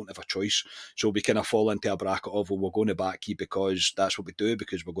now we don't have a choice. So we kind of fall into a bracket of, well, we're going to back you because that's what we do,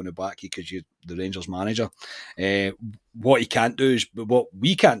 because we're going to back you because you're the Rangers manager. What he can't do is, what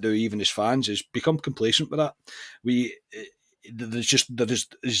we can't do even as fans, is become complacent with that. There is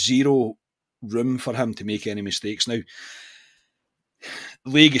zero room for him to make any mistakes now.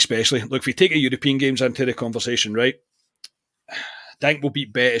 League especially. Look, if we take the European games into the conversation, right? I think we'll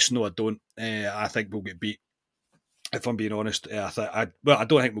beat Betis. No, I don't. I think we'll get beat. If I'm being honest, I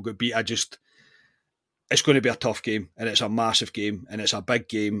don't think we'll get beat. It's going to be a tough game, and it's a massive game, and it's a big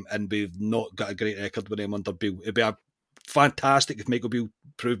game, and we've not got a great record with them under Beale. It'd be fantastic if Michael Beale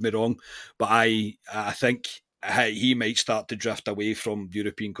proved me wrong, but I think he might start to drift away from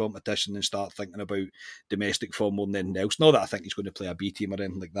European competition and start thinking about domestic form more than anything else. Not that I think he's going to play a B team or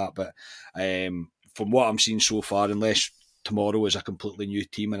anything like that, but from what I'm seeing so far, unless tomorrow is a completely new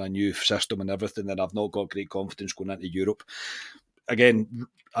team and a new system and everything, then I've not got great confidence going into Europe. Again,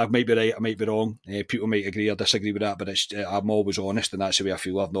 I might be right, I might be wrong. People might agree or disagree with that, but I'm always honest, and that's the way I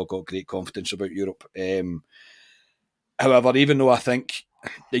feel. I've not got great confidence about Europe. However, even though I think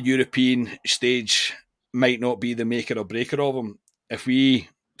the European stage might not be the maker or breaker of them, if we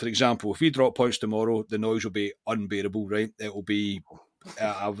drop points tomorrow, the noise will be unbearable, right? It will be,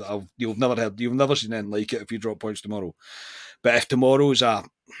 you've never seen anything like it if you drop points tomorrow. But if tomorrow's a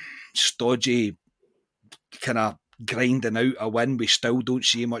stodgy kind of grinding out a win, we still don't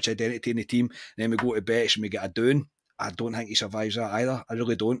see much identity in the team, and then we go to Betis and we get a doing, I don't think he survives that either. I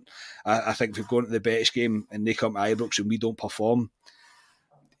really don't. I think if we go into the Betis game and they come to Ibrox and we don't perform,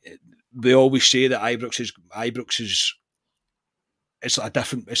 we always say that Ibrox is it's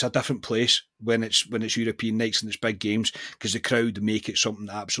a different place when it's European nights and it's big games, because the crowd make it something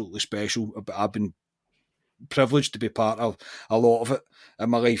absolutely special. I've been privileged to be part of a lot of it in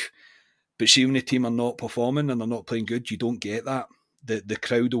my life, but see, when the team are not performing and they're not playing good, you don't get that. The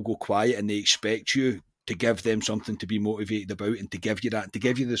crowd will go quiet and they expect you to give them something to be motivated about and to give you that, and to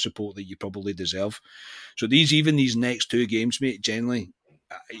give you the support that you probably deserve. So these next two games, mate, generally,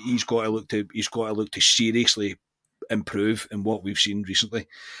 he's got to look to seriously improve in what we've seen recently.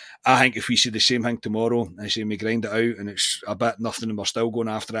 I think if we see the same thing tomorrow, and I say we grind it out and it's a bit nothing and we're still going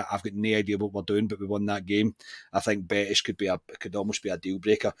after it, I've got no idea what we're doing, but we won that game. I think Betis could almost be a deal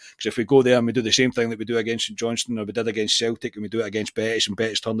breaker, because if we go there and we do the same thing that we do against St Johnstone or we did against Celtic, and we do it against Betis and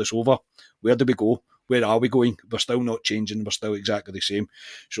Betis turn us over, where do we go? Where are we going? We're still not changing. We're still exactly the same.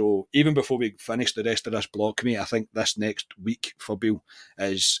 So even before we finish the rest of this block, mate, I think this next week for Beale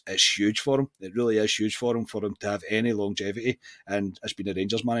is huge for him. It really is huge for him to have any longevity and as being a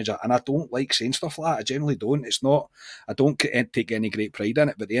Rangers manager. And I don't like saying stuff like that. I generally don't. It's not. I don't take any great pride in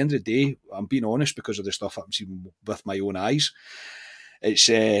it. But at the end of the day, I'm being honest because of the stuff I'm seeing with my own eyes.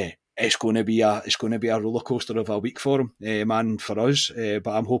 It's going to be a roller coaster of a week for him, and for us. But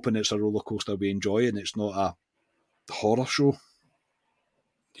I'm hoping it's a roller coaster we enjoy and it's not a horror show.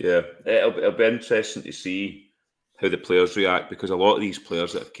 Yeah, it'll be interesting to see how the players react, because a lot of these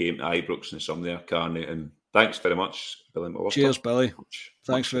players that have came to Ibrox and some of their carney, and thanks very much, Billy McWhorter. Cheers, Billy.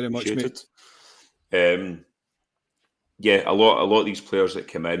 Thanks very much, mate. Yeah, a lot of these players that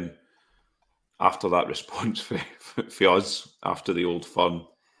come in after that response for us after the Old Firm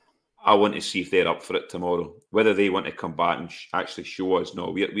I want to see if they're up for it tomorrow. Whether they want to come back and actually show us,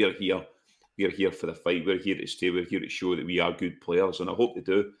 no, we're here. We're here for the fight. We're here to stay. We're here to show that we are good players. And I hope they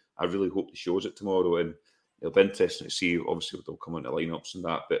do. I really hope they show us it tomorrow. And it'll be interesting to see. Obviously, they'll come into lineups and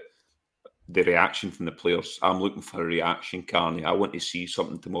that. But the reaction from the players, I'm looking for a reaction, Carney. I want to see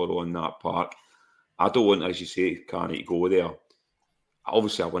something tomorrow in that park. I don't want, as you say, Carney, to go there.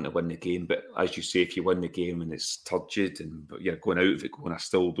 Obviously, I want to win the game, but as you say, if you win the game and it's turgid and you're going out of it going, I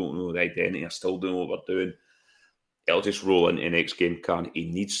still don't know the identity, I still don't know what we're doing, it'll just roll into the next game, He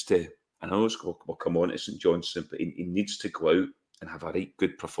needs to, I know we'll come on to St Johnstone, but he needs to go out and have a right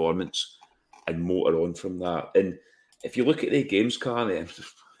good performance and motor on from that. And if you look at the games, Carney,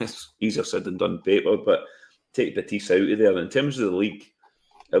 it's easier said than done paper, but take Batiste out of there. In terms of the league,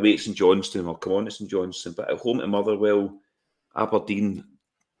 away at St Johnstone, I'll come on to St Johnstone, but at home to Motherwell, Aberdeen,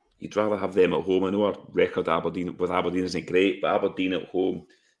 you'd rather have them at home. I know our record with Aberdeen isn't great, but Aberdeen at home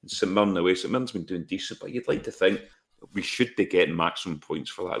and St Mirren away. St Mirren's been doing decent, but you'd like to think we should be getting maximum points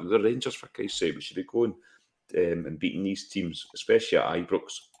for that. The Rangers, for Christ's sake, we should be going and beating these teams, especially at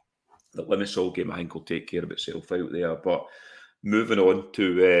Ibrox. The Limassol game, I think, will take care of itself out there. But moving on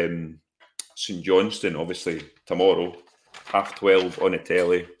to St Johnstone, obviously, tomorrow, 12:30 on the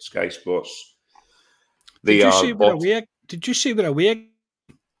telly, Sky Sports. Did you say we're away?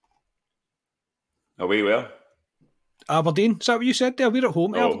 Away where? Aberdeen. Is that what you said there? We're at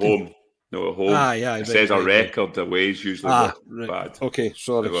home. No, at home. No, at home. Yeah. It says our record away is usually bad. Okay,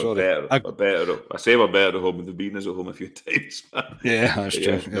 sorry. We're better. I say we're better at home, and the beaten us at home a few times. Yeah, that's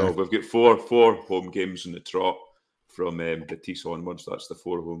true. Yeah. No, we've got four home games in the trot from Batiste onwards. That's the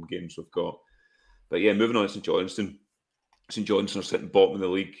 4 home games we've got. But yeah, moving on to St Johnstone. St Johnstone are sitting bottom of the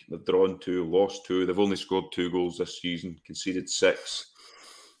league. They've drawn 2, lost 2. They've only scored 2 goals this season, conceded 6.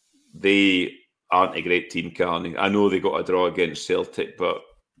 They aren't a great team, Carney. I know they got a draw against Celtic, but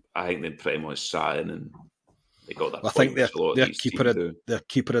I think they pretty much sat in and they got that. I think their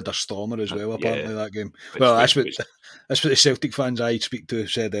keeper had a stormer as well, apparently, that game. That's what the Celtic fans I speak to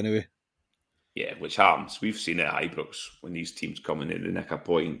said anyway. Yeah, which happens. We've seen it at Ibrox when these teams come in and they nick a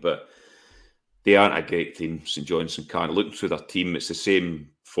point, but they aren't a great team, St Johnstone. Can't look through their team. It's the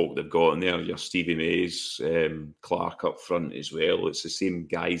same folk they've got in there. Your Stevie Mays, Clark up front as well. It's the same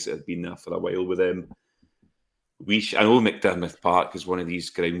guys that have been there for a while with them. I know McDermott Park is one of these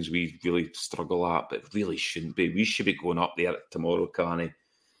grounds we really struggle at, but it really shouldn't be. We should be going up there tomorrow, Carney,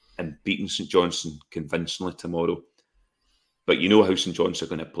 and beating St Johnstone convincingly tomorrow. But you know how St Johnstone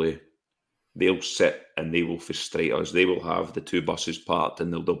are going to play. They'll sit and they will frustrate us. They will have the 2 buses parked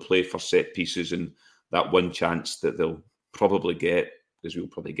and they'll play for set pieces and that one chance that they'll probably get, because we'll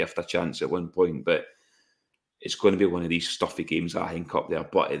probably gift a chance at one point. But it's going to be one of these stuffy games, I think, up there.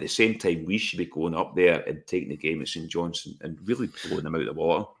 But at the same time, we should be going up there and taking the game at St Johnstone and really blowing them out of the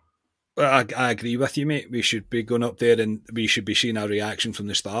water. Well, I agree with you, mate. We should be going up there and we should be seeing a reaction from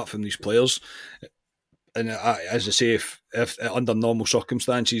the start from these players. And as I say, if under normal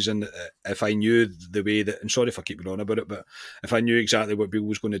circumstances, and if I knew the way that, and sorry if I keep going on about it, but if I knew exactly what Bill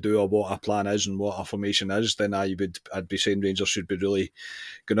was going to do or what our plan is and what our formation is, then I'd be saying Rangers should be really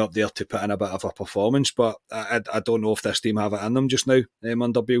going up there to put in a bit of a performance. But I don't know if this team have it in them just now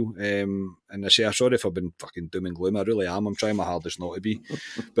under Bill. And I say, I'm sorry if I've been fucking doom and gloom. I really am. I'm trying my hardest not to be,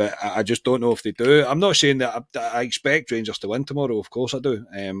 but I just don't know if they do. I'm not saying that I expect Rangers to win tomorrow. Of course I do.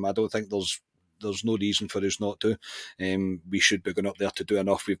 I don't think there's no reason for us not to. We should be going up there to do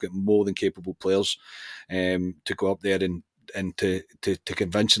enough. We've got more than capable players to go up there and to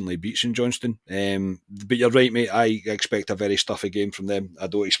convincingly beat St Johnstone. But you're right, mate. I expect a very stuffy game from them. I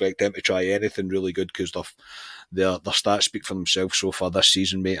don't expect them to try anything really good because their stats speak for themselves so far this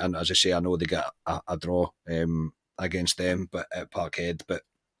season, mate. And as I say, I know they get a draw against them, but at Parkhead. But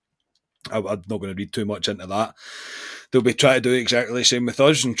I'm not going to read too much into that. They'll be trying to do exactly the same with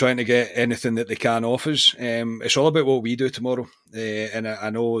us and trying to get anything that they can off us. It's all about what we do tomorrow. And I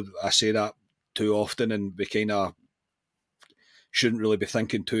know I say that too often, and we kind of shouldn't really be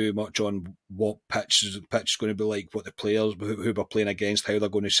thinking too much on what pitch is going to be like, what the players who we're playing against, how they're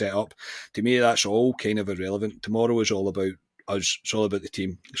going to set up. To me, that's all kind of irrelevant. Tomorrow is all about us. It's all about the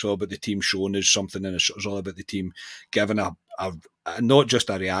team. It's all about the team showing us something, and it's all about the team giving a not just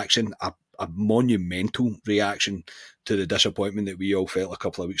a reaction, a monumental reaction to the disappointment that we all felt a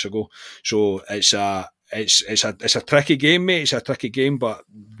couple of weeks ago. So it's a tricky game, mate. It's a tricky game, but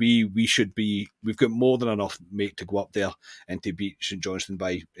we've got more than enough, mate, to go up there and to beat St Johnstone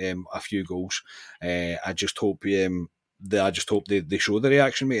by a few goals. I just hope I just hope they show the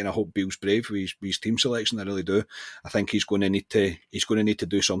reaction, mate, and I hope Beale's brave with his team selection. I really do. I think he's going to need to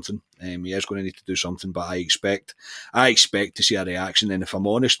do something. He is going to need to do something, but I expect to see a reaction. And if I'm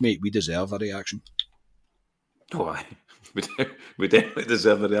honest, mate, we deserve a reaction. Why? We definitely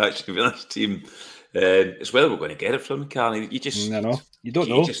deserve a reaction from this team. It's whether we're going to get it from Carney. You don't know.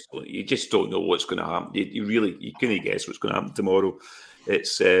 You just don't know what's going to happen. You can't guess what's going to happen tomorrow.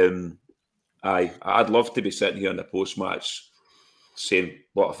 It's I'd love to be sitting here in the post-match saying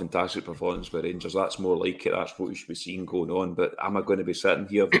what a fantastic performance by Rangers. That's more like it. That's what we should be seeing going on. But am I going to be sitting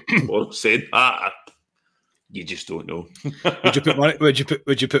here tomorrow saying that? You just don't know. Would you put money?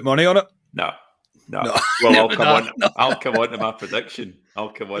 Would you put money on it? No. Well, I'll come on to my prediction.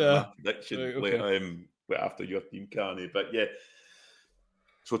 Right, okay. After your team, Carney. But yeah,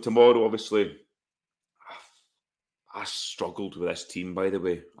 so tomorrow, obviously, I struggled with this team, by the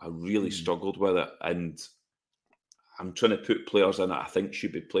way. I really struggled with it. And I'm trying to put players in that I think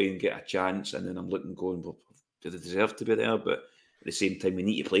should be playing, get a chance. And then I'm looking, going, well, do they deserve to be there? But at the same time, we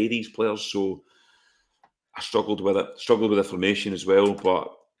need to play these players. So I struggled with it. Struggled with the formation as well.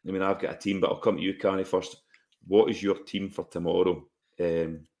 But, I mean, I've got a team, but I'll come to you, Carney, first. What is your team for tomorrow,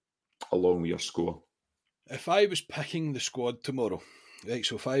 along with your score? If I was picking the squad tomorrow, right,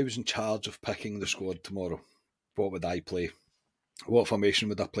 so if I was in charge of picking the squad tomorrow, what would I play? What formation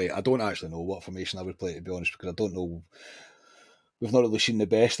would I play? I don't actually know what formation I would play, to be honest, because I don't know. We've not really seen the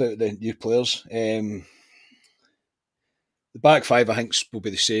best out of the new players. The back five, I think, will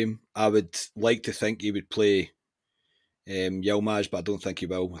be the same. I would like to think he would play Yilmaz, but I don't think he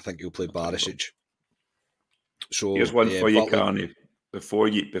will. I think he'll play Barisic. So here's one for you, Carney. Before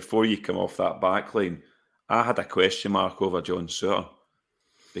you come off that back line, I had a question mark over John Souttar.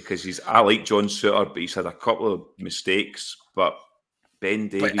 Because I like John Souttar, but he's had a couple of mistakes. But Ben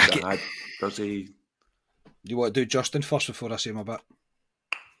Davies, does he? You want to do Justin first before I say my bit?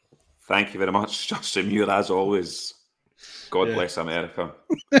 Thank you very much, Justin Muir, as always. God bless America.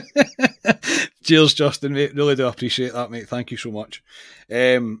 Cheers, Justin, mate. Really do appreciate that, mate. Thank you so much.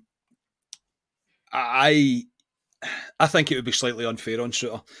 I think it would be slightly unfair on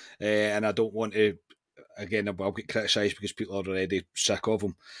Souttar, and I don't want to. Again, I'll get criticised because people are already sick of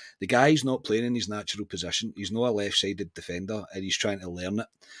him. The guy's not playing in his natural position. He's not a left-sided defender, and he's trying to learn it.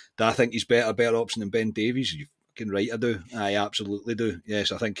 Do I think he's a better option than Ben Davies? You fucking right, I do. I absolutely do.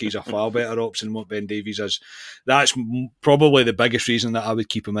 Yes, I think he's a far better option than what Ben Davies is. That's probably the biggest reason that I would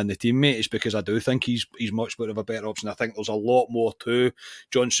keep him in the team, mate, is because I do think he's much more of a better option. I think there's a lot more to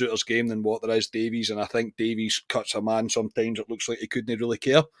John Souttar's game than what there is Davies, and I think Davies cuts a man sometimes. It looks like he couldn't really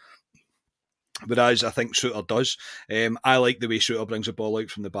care. Whereas I think Souttar does. I like the way Souttar brings the ball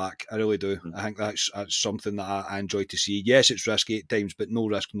out from the back. I really do. I think that's something that I enjoy to see. Yes, it's risky at times, but no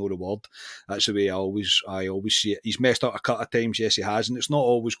risk, no reward. That's the way I always see it. He's messed up a couple of times, yes he has, and it's not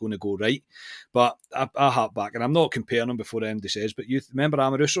always going to go right. But I harp back, and I'm not comparing him before anybody says, but you remember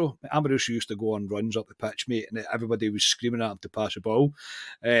Amoruso? Amoruso used to go on runs up the pitch, mate, and everybody was screaming at him to pass the ball.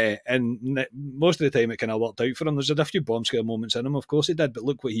 And most of the time it kind of worked out for him. There's a few bomb scare moments in him, of course he did, but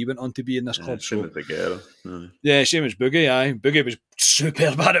look what he went on to be in this club. Same as Bigera. Yeah, same as Boogie, aye. Boogie was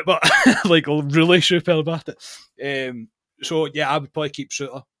superb at it, but like really superb at it. So yeah, I would probably keep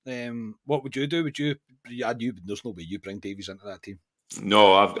Souttar. What would you do? There's no way you bring Davies into that team.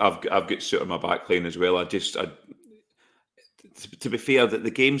 No, I've got Souttar in my back line as well. To be fair, that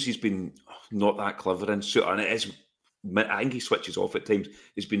the games he's been not that clever in, Souttar, and it is. I think he switches off at times.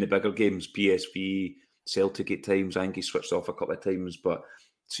 It's been the bigger games, PSV, Celtic at times. I think he switched off a couple of times, but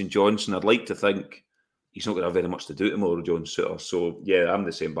St Johnstone, I'd like to think he's not going to have very much to do tomorrow, John Souttar. So yeah, I'm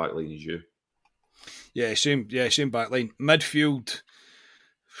the same back line as you. Yeah, same back line. Midfield,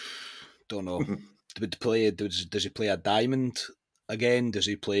 don't know. Does he play a diamond again? Does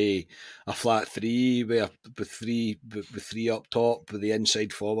he play a flat three with three up top with the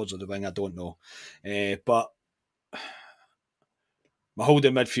inside forwards or the wing? I don't know. But my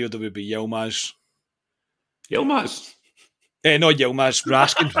holding midfielder would be Yilmaz. Yilmaz? Not Yilmaz,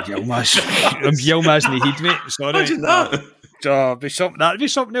 Raskin. Yilmaz in the heat, mate. Sorry. Imagine that. That'd be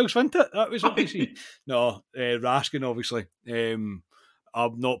something else, wouldn't it? That was something to see. No, Raskin, obviously. I'm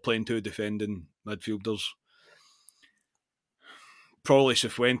not playing two defending midfielders. Probably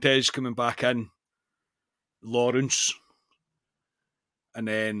Cifuentes coming back in. Lawrence. And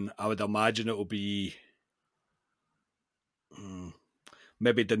then I would imagine it'll be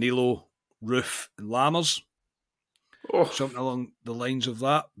maybe Danilo, Roof and Lammers. Something along the lines of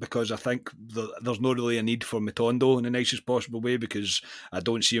that, because I think there's not really a need for Matondo in the nicest possible way, because I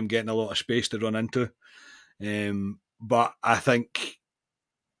don't see him getting a lot of space to run into. But I think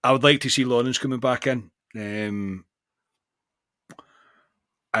I would like to see Lawrence coming back in.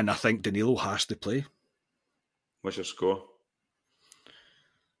 And I think Danilo has to play. What's your score?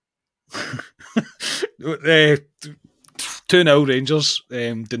 2-0 Rangers.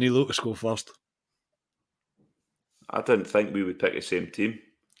 Danilo to score first. I didn't think we would pick the same team.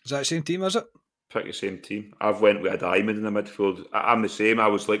 Is that the same team, is it? Pick the same team. I've went with a diamond in the midfield. I'm the same. I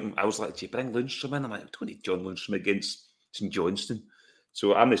was like, do you bring Lundstrom in? I'm like, don't need John Lundstrom against St Johnston.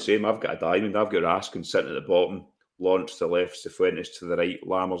 So I'm the same. I've got a diamond. I've got Raskin sitting at the bottom, Lawrence to the left, Cifuentes to the right,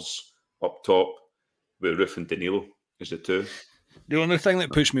 Lammers up top, with Roof and Danilo as the two. The only thing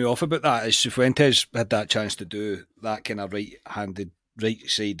that puts me off about that is Cifuentes had that chance to do that kind of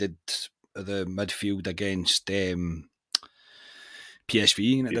right-sided the midfield against PSV,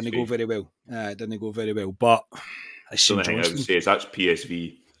 and it didn't go very well. But it's St Johnston. I would say that's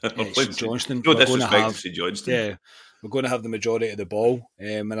PSV. It's St Johnston. No disrespect to St Johnston. Yeah, we're going to have the majority of the ball,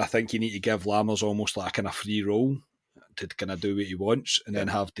 and I think you need to give Lammers almost like a kind of free role to kind of do what he wants, and then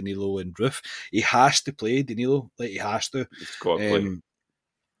have Danilo and Roof. He has to play, Danilo. Like, he has to. He's got to play.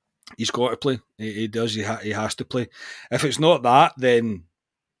 He's got to play. He does. He has to play. If it's not that, then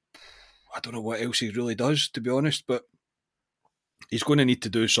I don't know what else he really does, to be honest. But he's going to need to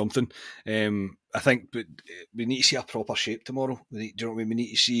do something. I think we need to see a proper shape tomorrow. Do you know what I mean? We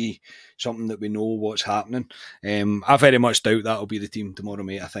need to see something that we know what's happening. I very much doubt that'll be the team tomorrow,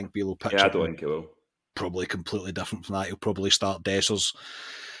 mate. I think Beale will pitch. Yeah, I don't think it will. Probably completely different from that. He'll probably start Dessers.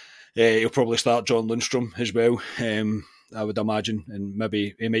 He'll probably start John Lundstrom as well, I would imagine. And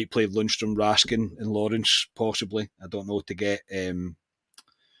maybe he might play Lundstrom, Raskin and Lawrence, possibly. I don't know, to get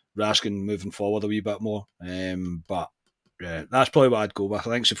Raskin moving forward a wee bit more. But yeah, that's probably what I'd go with.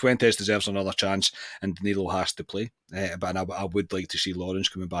 I think Cifuentes deserves another chance and Danilo has to play. But I would like to see Lawrence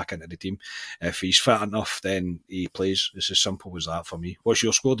coming back into the team. If he's fit enough, then he plays. It's as simple as that for me. What's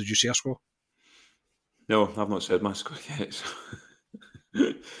your score? Did you see a score? No, I've not said my score yet.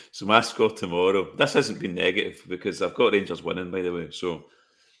 So my score tomorrow, this hasn't been negative because I've got Rangers winning, by the way. So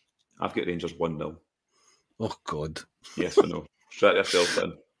I've got Rangers 1-0. Oh, God. Yes or no? Strike yourself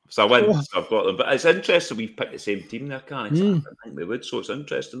in. So I win, so I've got them. But it's interesting we've picked the same team there, can't I? I didn't think we would, so it's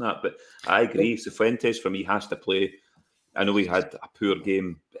interesting that. But I agree. Cifuentes, for me, has to play. I know he had a poor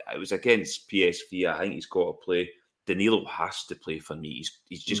game. It was against PSV. I think he's got to play. Danilo has to play for me.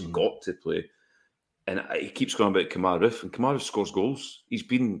 He's just got to play. And he keeps going about Kemar Roof, and Kemar Roof scores goals. He's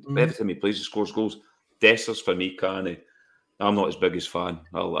been, every time he plays, he scores goals. Dessers, for me, I'm not his biggest fan.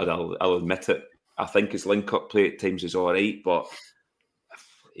 I'll admit it. I think his link-up play at times is all right, but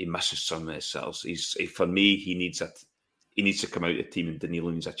he misses some of his cells. For me, he needs to come out of the team, and Danilo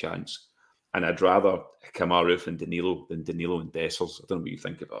needs a chance. And I'd rather Kemar Roof and Danilo than Danilo and Dessers. I don't know what you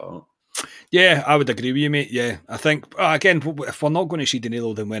think about that. Yeah, I would agree with you, mate. Yeah, I think, again, if we're not going to see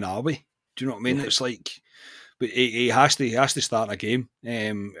Danilo, then when are we? Do you know what I mean? It's like, but he has to start a game.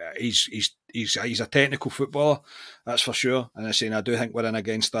 He's a technical footballer, that's for sure. And I do think we're going to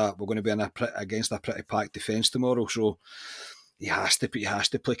be against a pretty packed defence tomorrow. So he has to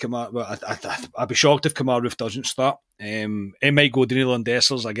play Kemar. Well, I'd be shocked if Kemar Roof doesn't start. It might go Danilo and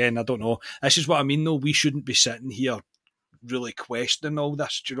Dessers again. I don't know. This is what I mean, though. We shouldn't be sitting here really questioning all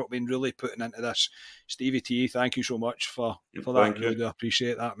this. Do you know what I mean? Really putting into this. Stevie T, thank you so much for that. I really do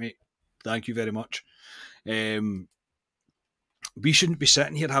appreciate that, mate. Thank you very much. We shouldn't be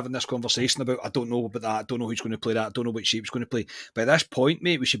sitting here having this conversation about, I don't know about that, I don't know who's going to play that, I don't know what shape he's going to play. By this point,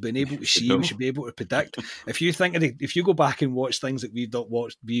 mate, we should be able to see, we should be able to predict. If you go back and watch things that we've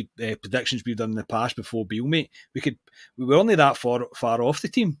watched, predictions we've done in the past before Beale, mate, we were only that far off the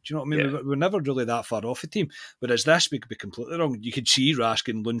team. Do you know what I mean? Yeah. We were never really that far off the team. Whereas this, we could be completely wrong. You could see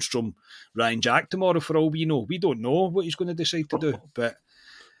Raskin, Lundstrom, Ryan Jack tomorrow for all we know. We don't know what he's going to decide to do, but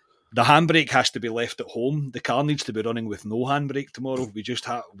the handbrake has to be left at home. The car needs to be running with no handbrake tomorrow. We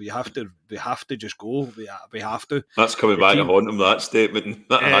have to just go. We have to. That's coming back to haunt him, that statement.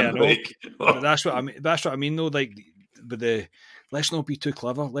 That handbrake. That's what I mean. That's what I mean, though. Like, let's not be too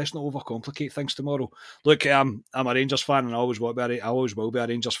clever. Let's not overcomplicate things tomorrow. Look, I'm a Rangers fan, and I always will be a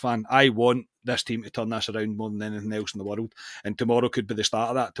Rangers fan. I want this team to turn this around more than anything else in the world. And tomorrow could be the start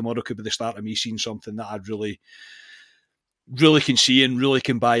of that. Tomorrow could be the start of me seeing something that I'd really can see and really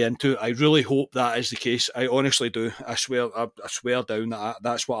can buy into. I really hope that is the case. I honestly do. I swear down that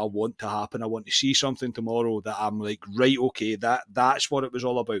that's what I want to happen. I want to see something tomorrow that I'm like, right, okay, that's what it was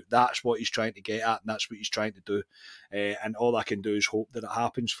all about. That's what he's trying to get at, and that's what he's trying to do. And all I can do is hope that it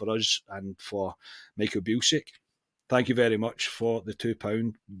happens for us and for Michael Beale's sake. Thank you very much for the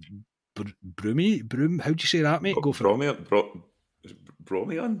 £2. Broom, how do you say that, mate? Go for it. Bromion?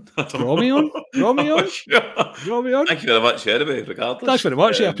 Bromion? Thank you very much, anyway, regardless. Thanks very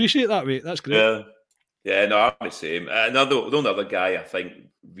much, I appreciate that, mate. That's great. Yeah, no, I'm the same. The only other guy I think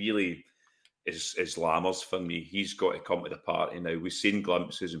really is Lammers for me. He's got to come to the party now. We've seen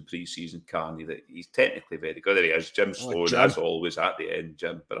glimpses in pre-season, Carney, that he's technically very good. There he is, Jim Sloan, Jim. as always, at the end.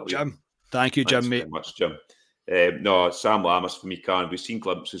 Jim, brilliant. Jim, thank you, Jim, Thanks mate. very much, Jim. No, Sam Lammers for me, Carney. We've seen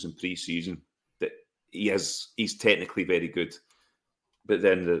glimpses in pre-season that he's technically very good. But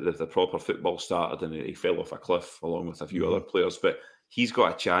then the proper football started and he fell off a cliff along with a few other players. But he's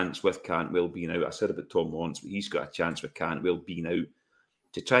got a chance with Cantwell being out. I said about Tom Lawrence, but he's got a chance with Cantwell being out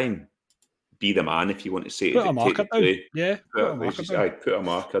to try and be the man, if you want to say. Put a marker down. Yeah, put a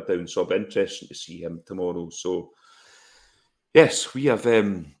marker down. So it'll be interesting to see him tomorrow. So, yes, we have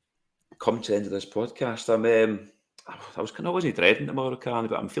come to the end of this podcast. I wasn't dreading tomorrow, Carney,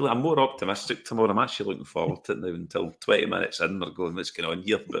 but I'm more optimistic tomorrow. I'm actually looking forward to it now until 20 minutes in. We're going, what's going on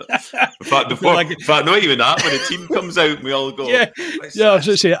here? But in fact, not even that, when the team comes out and we all go, I was going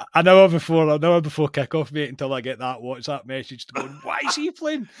to say, an hour before kick-off, mate, until I get that WhatsApp message to go, why is he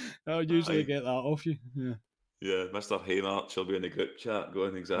playing? I'll usually get that off you. Yeah, Mr. Haymarch will be in the group chat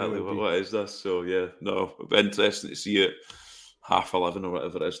going, exactly, what is this? So, it'll be interesting to see it 11:30 or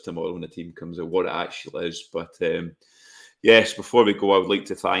whatever it is tomorrow when the team comes out, what it actually is. But yes, before we go, I would like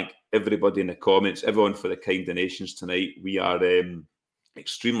to thank everybody in the comments, everyone for the kind donations tonight. We are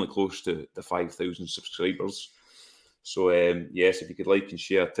extremely close to the 5,000 subscribers. So yes, if you could like and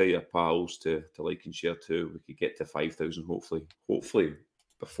share, tell your pals to like and share too. We could get to 5,000 hopefully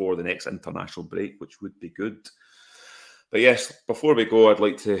before the next international break, which would be good. But yes, before we go, I'd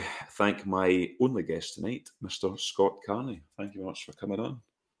like to thank my only guest tonight, Mr. Scott Carney. Thank you very much for coming on.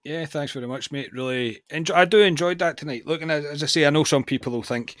 Yeah, thanks very much, mate. Really, I enjoyed that tonight. Look, and as I say, I know some people will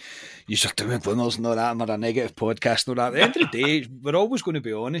think you're doing winners and all that, and we're a negative podcast and all that. At the end of the day, we're always going to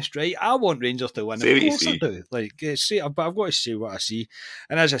be honest, right? I want Rangers to win. Say of course I do. But I've got to say what I see.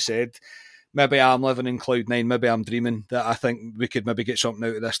 And as I said, maybe I'm living in cloud nine. Maybe I'm dreaming that I think we could maybe get something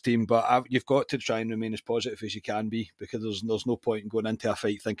out of this team. But you've got to try and remain as positive as you can be, because there's no point in going into a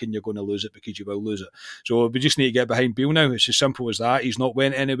fight thinking you're going to lose it, because you will lose it. So we just need to get behind Beale now. It's as simple as that. He's not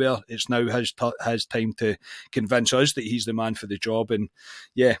went anywhere. It's now his time to convince us that he's the man for the job. And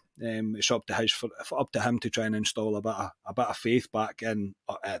it's up to him to try and install a bit of faith back in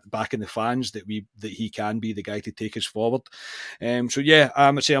the fans that he can be the guy to take us forward. I'm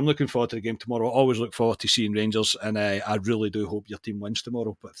looking forward to the game tomorrow. I always look forward to seeing Rangers, and I really do hope your team wins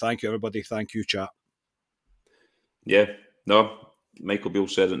tomorrow. But thank you, everybody. Thank you, chat. Yeah, no, Michael Beale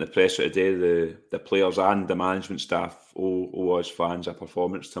said in the press today, the players and the management staff owe us fans a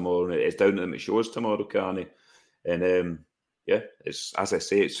performance tomorrow, and it's down to them. It shows tomorrow, Carney. And it's, as I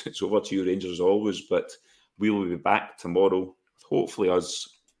say, it's over to you, Rangers, as always. But we will be back tomorrow. Hopefully, us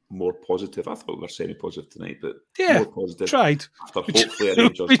more positive. I thought we were semi-positive tonight, but more positive. Tried. After hopefully a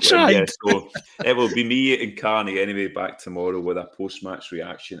Rangers we tried. Yeah, so it will be me and Carney anyway back tomorrow with a post-match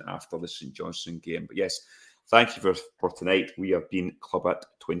reaction after the St Johnstone game. But yes, thank you for tonight. We have been Club at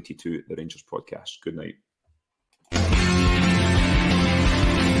 22, the Rangers podcast. Good night.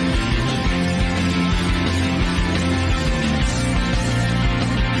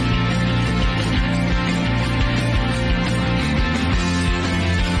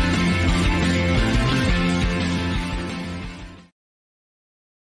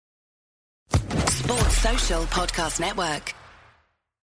 Social Podcast Network.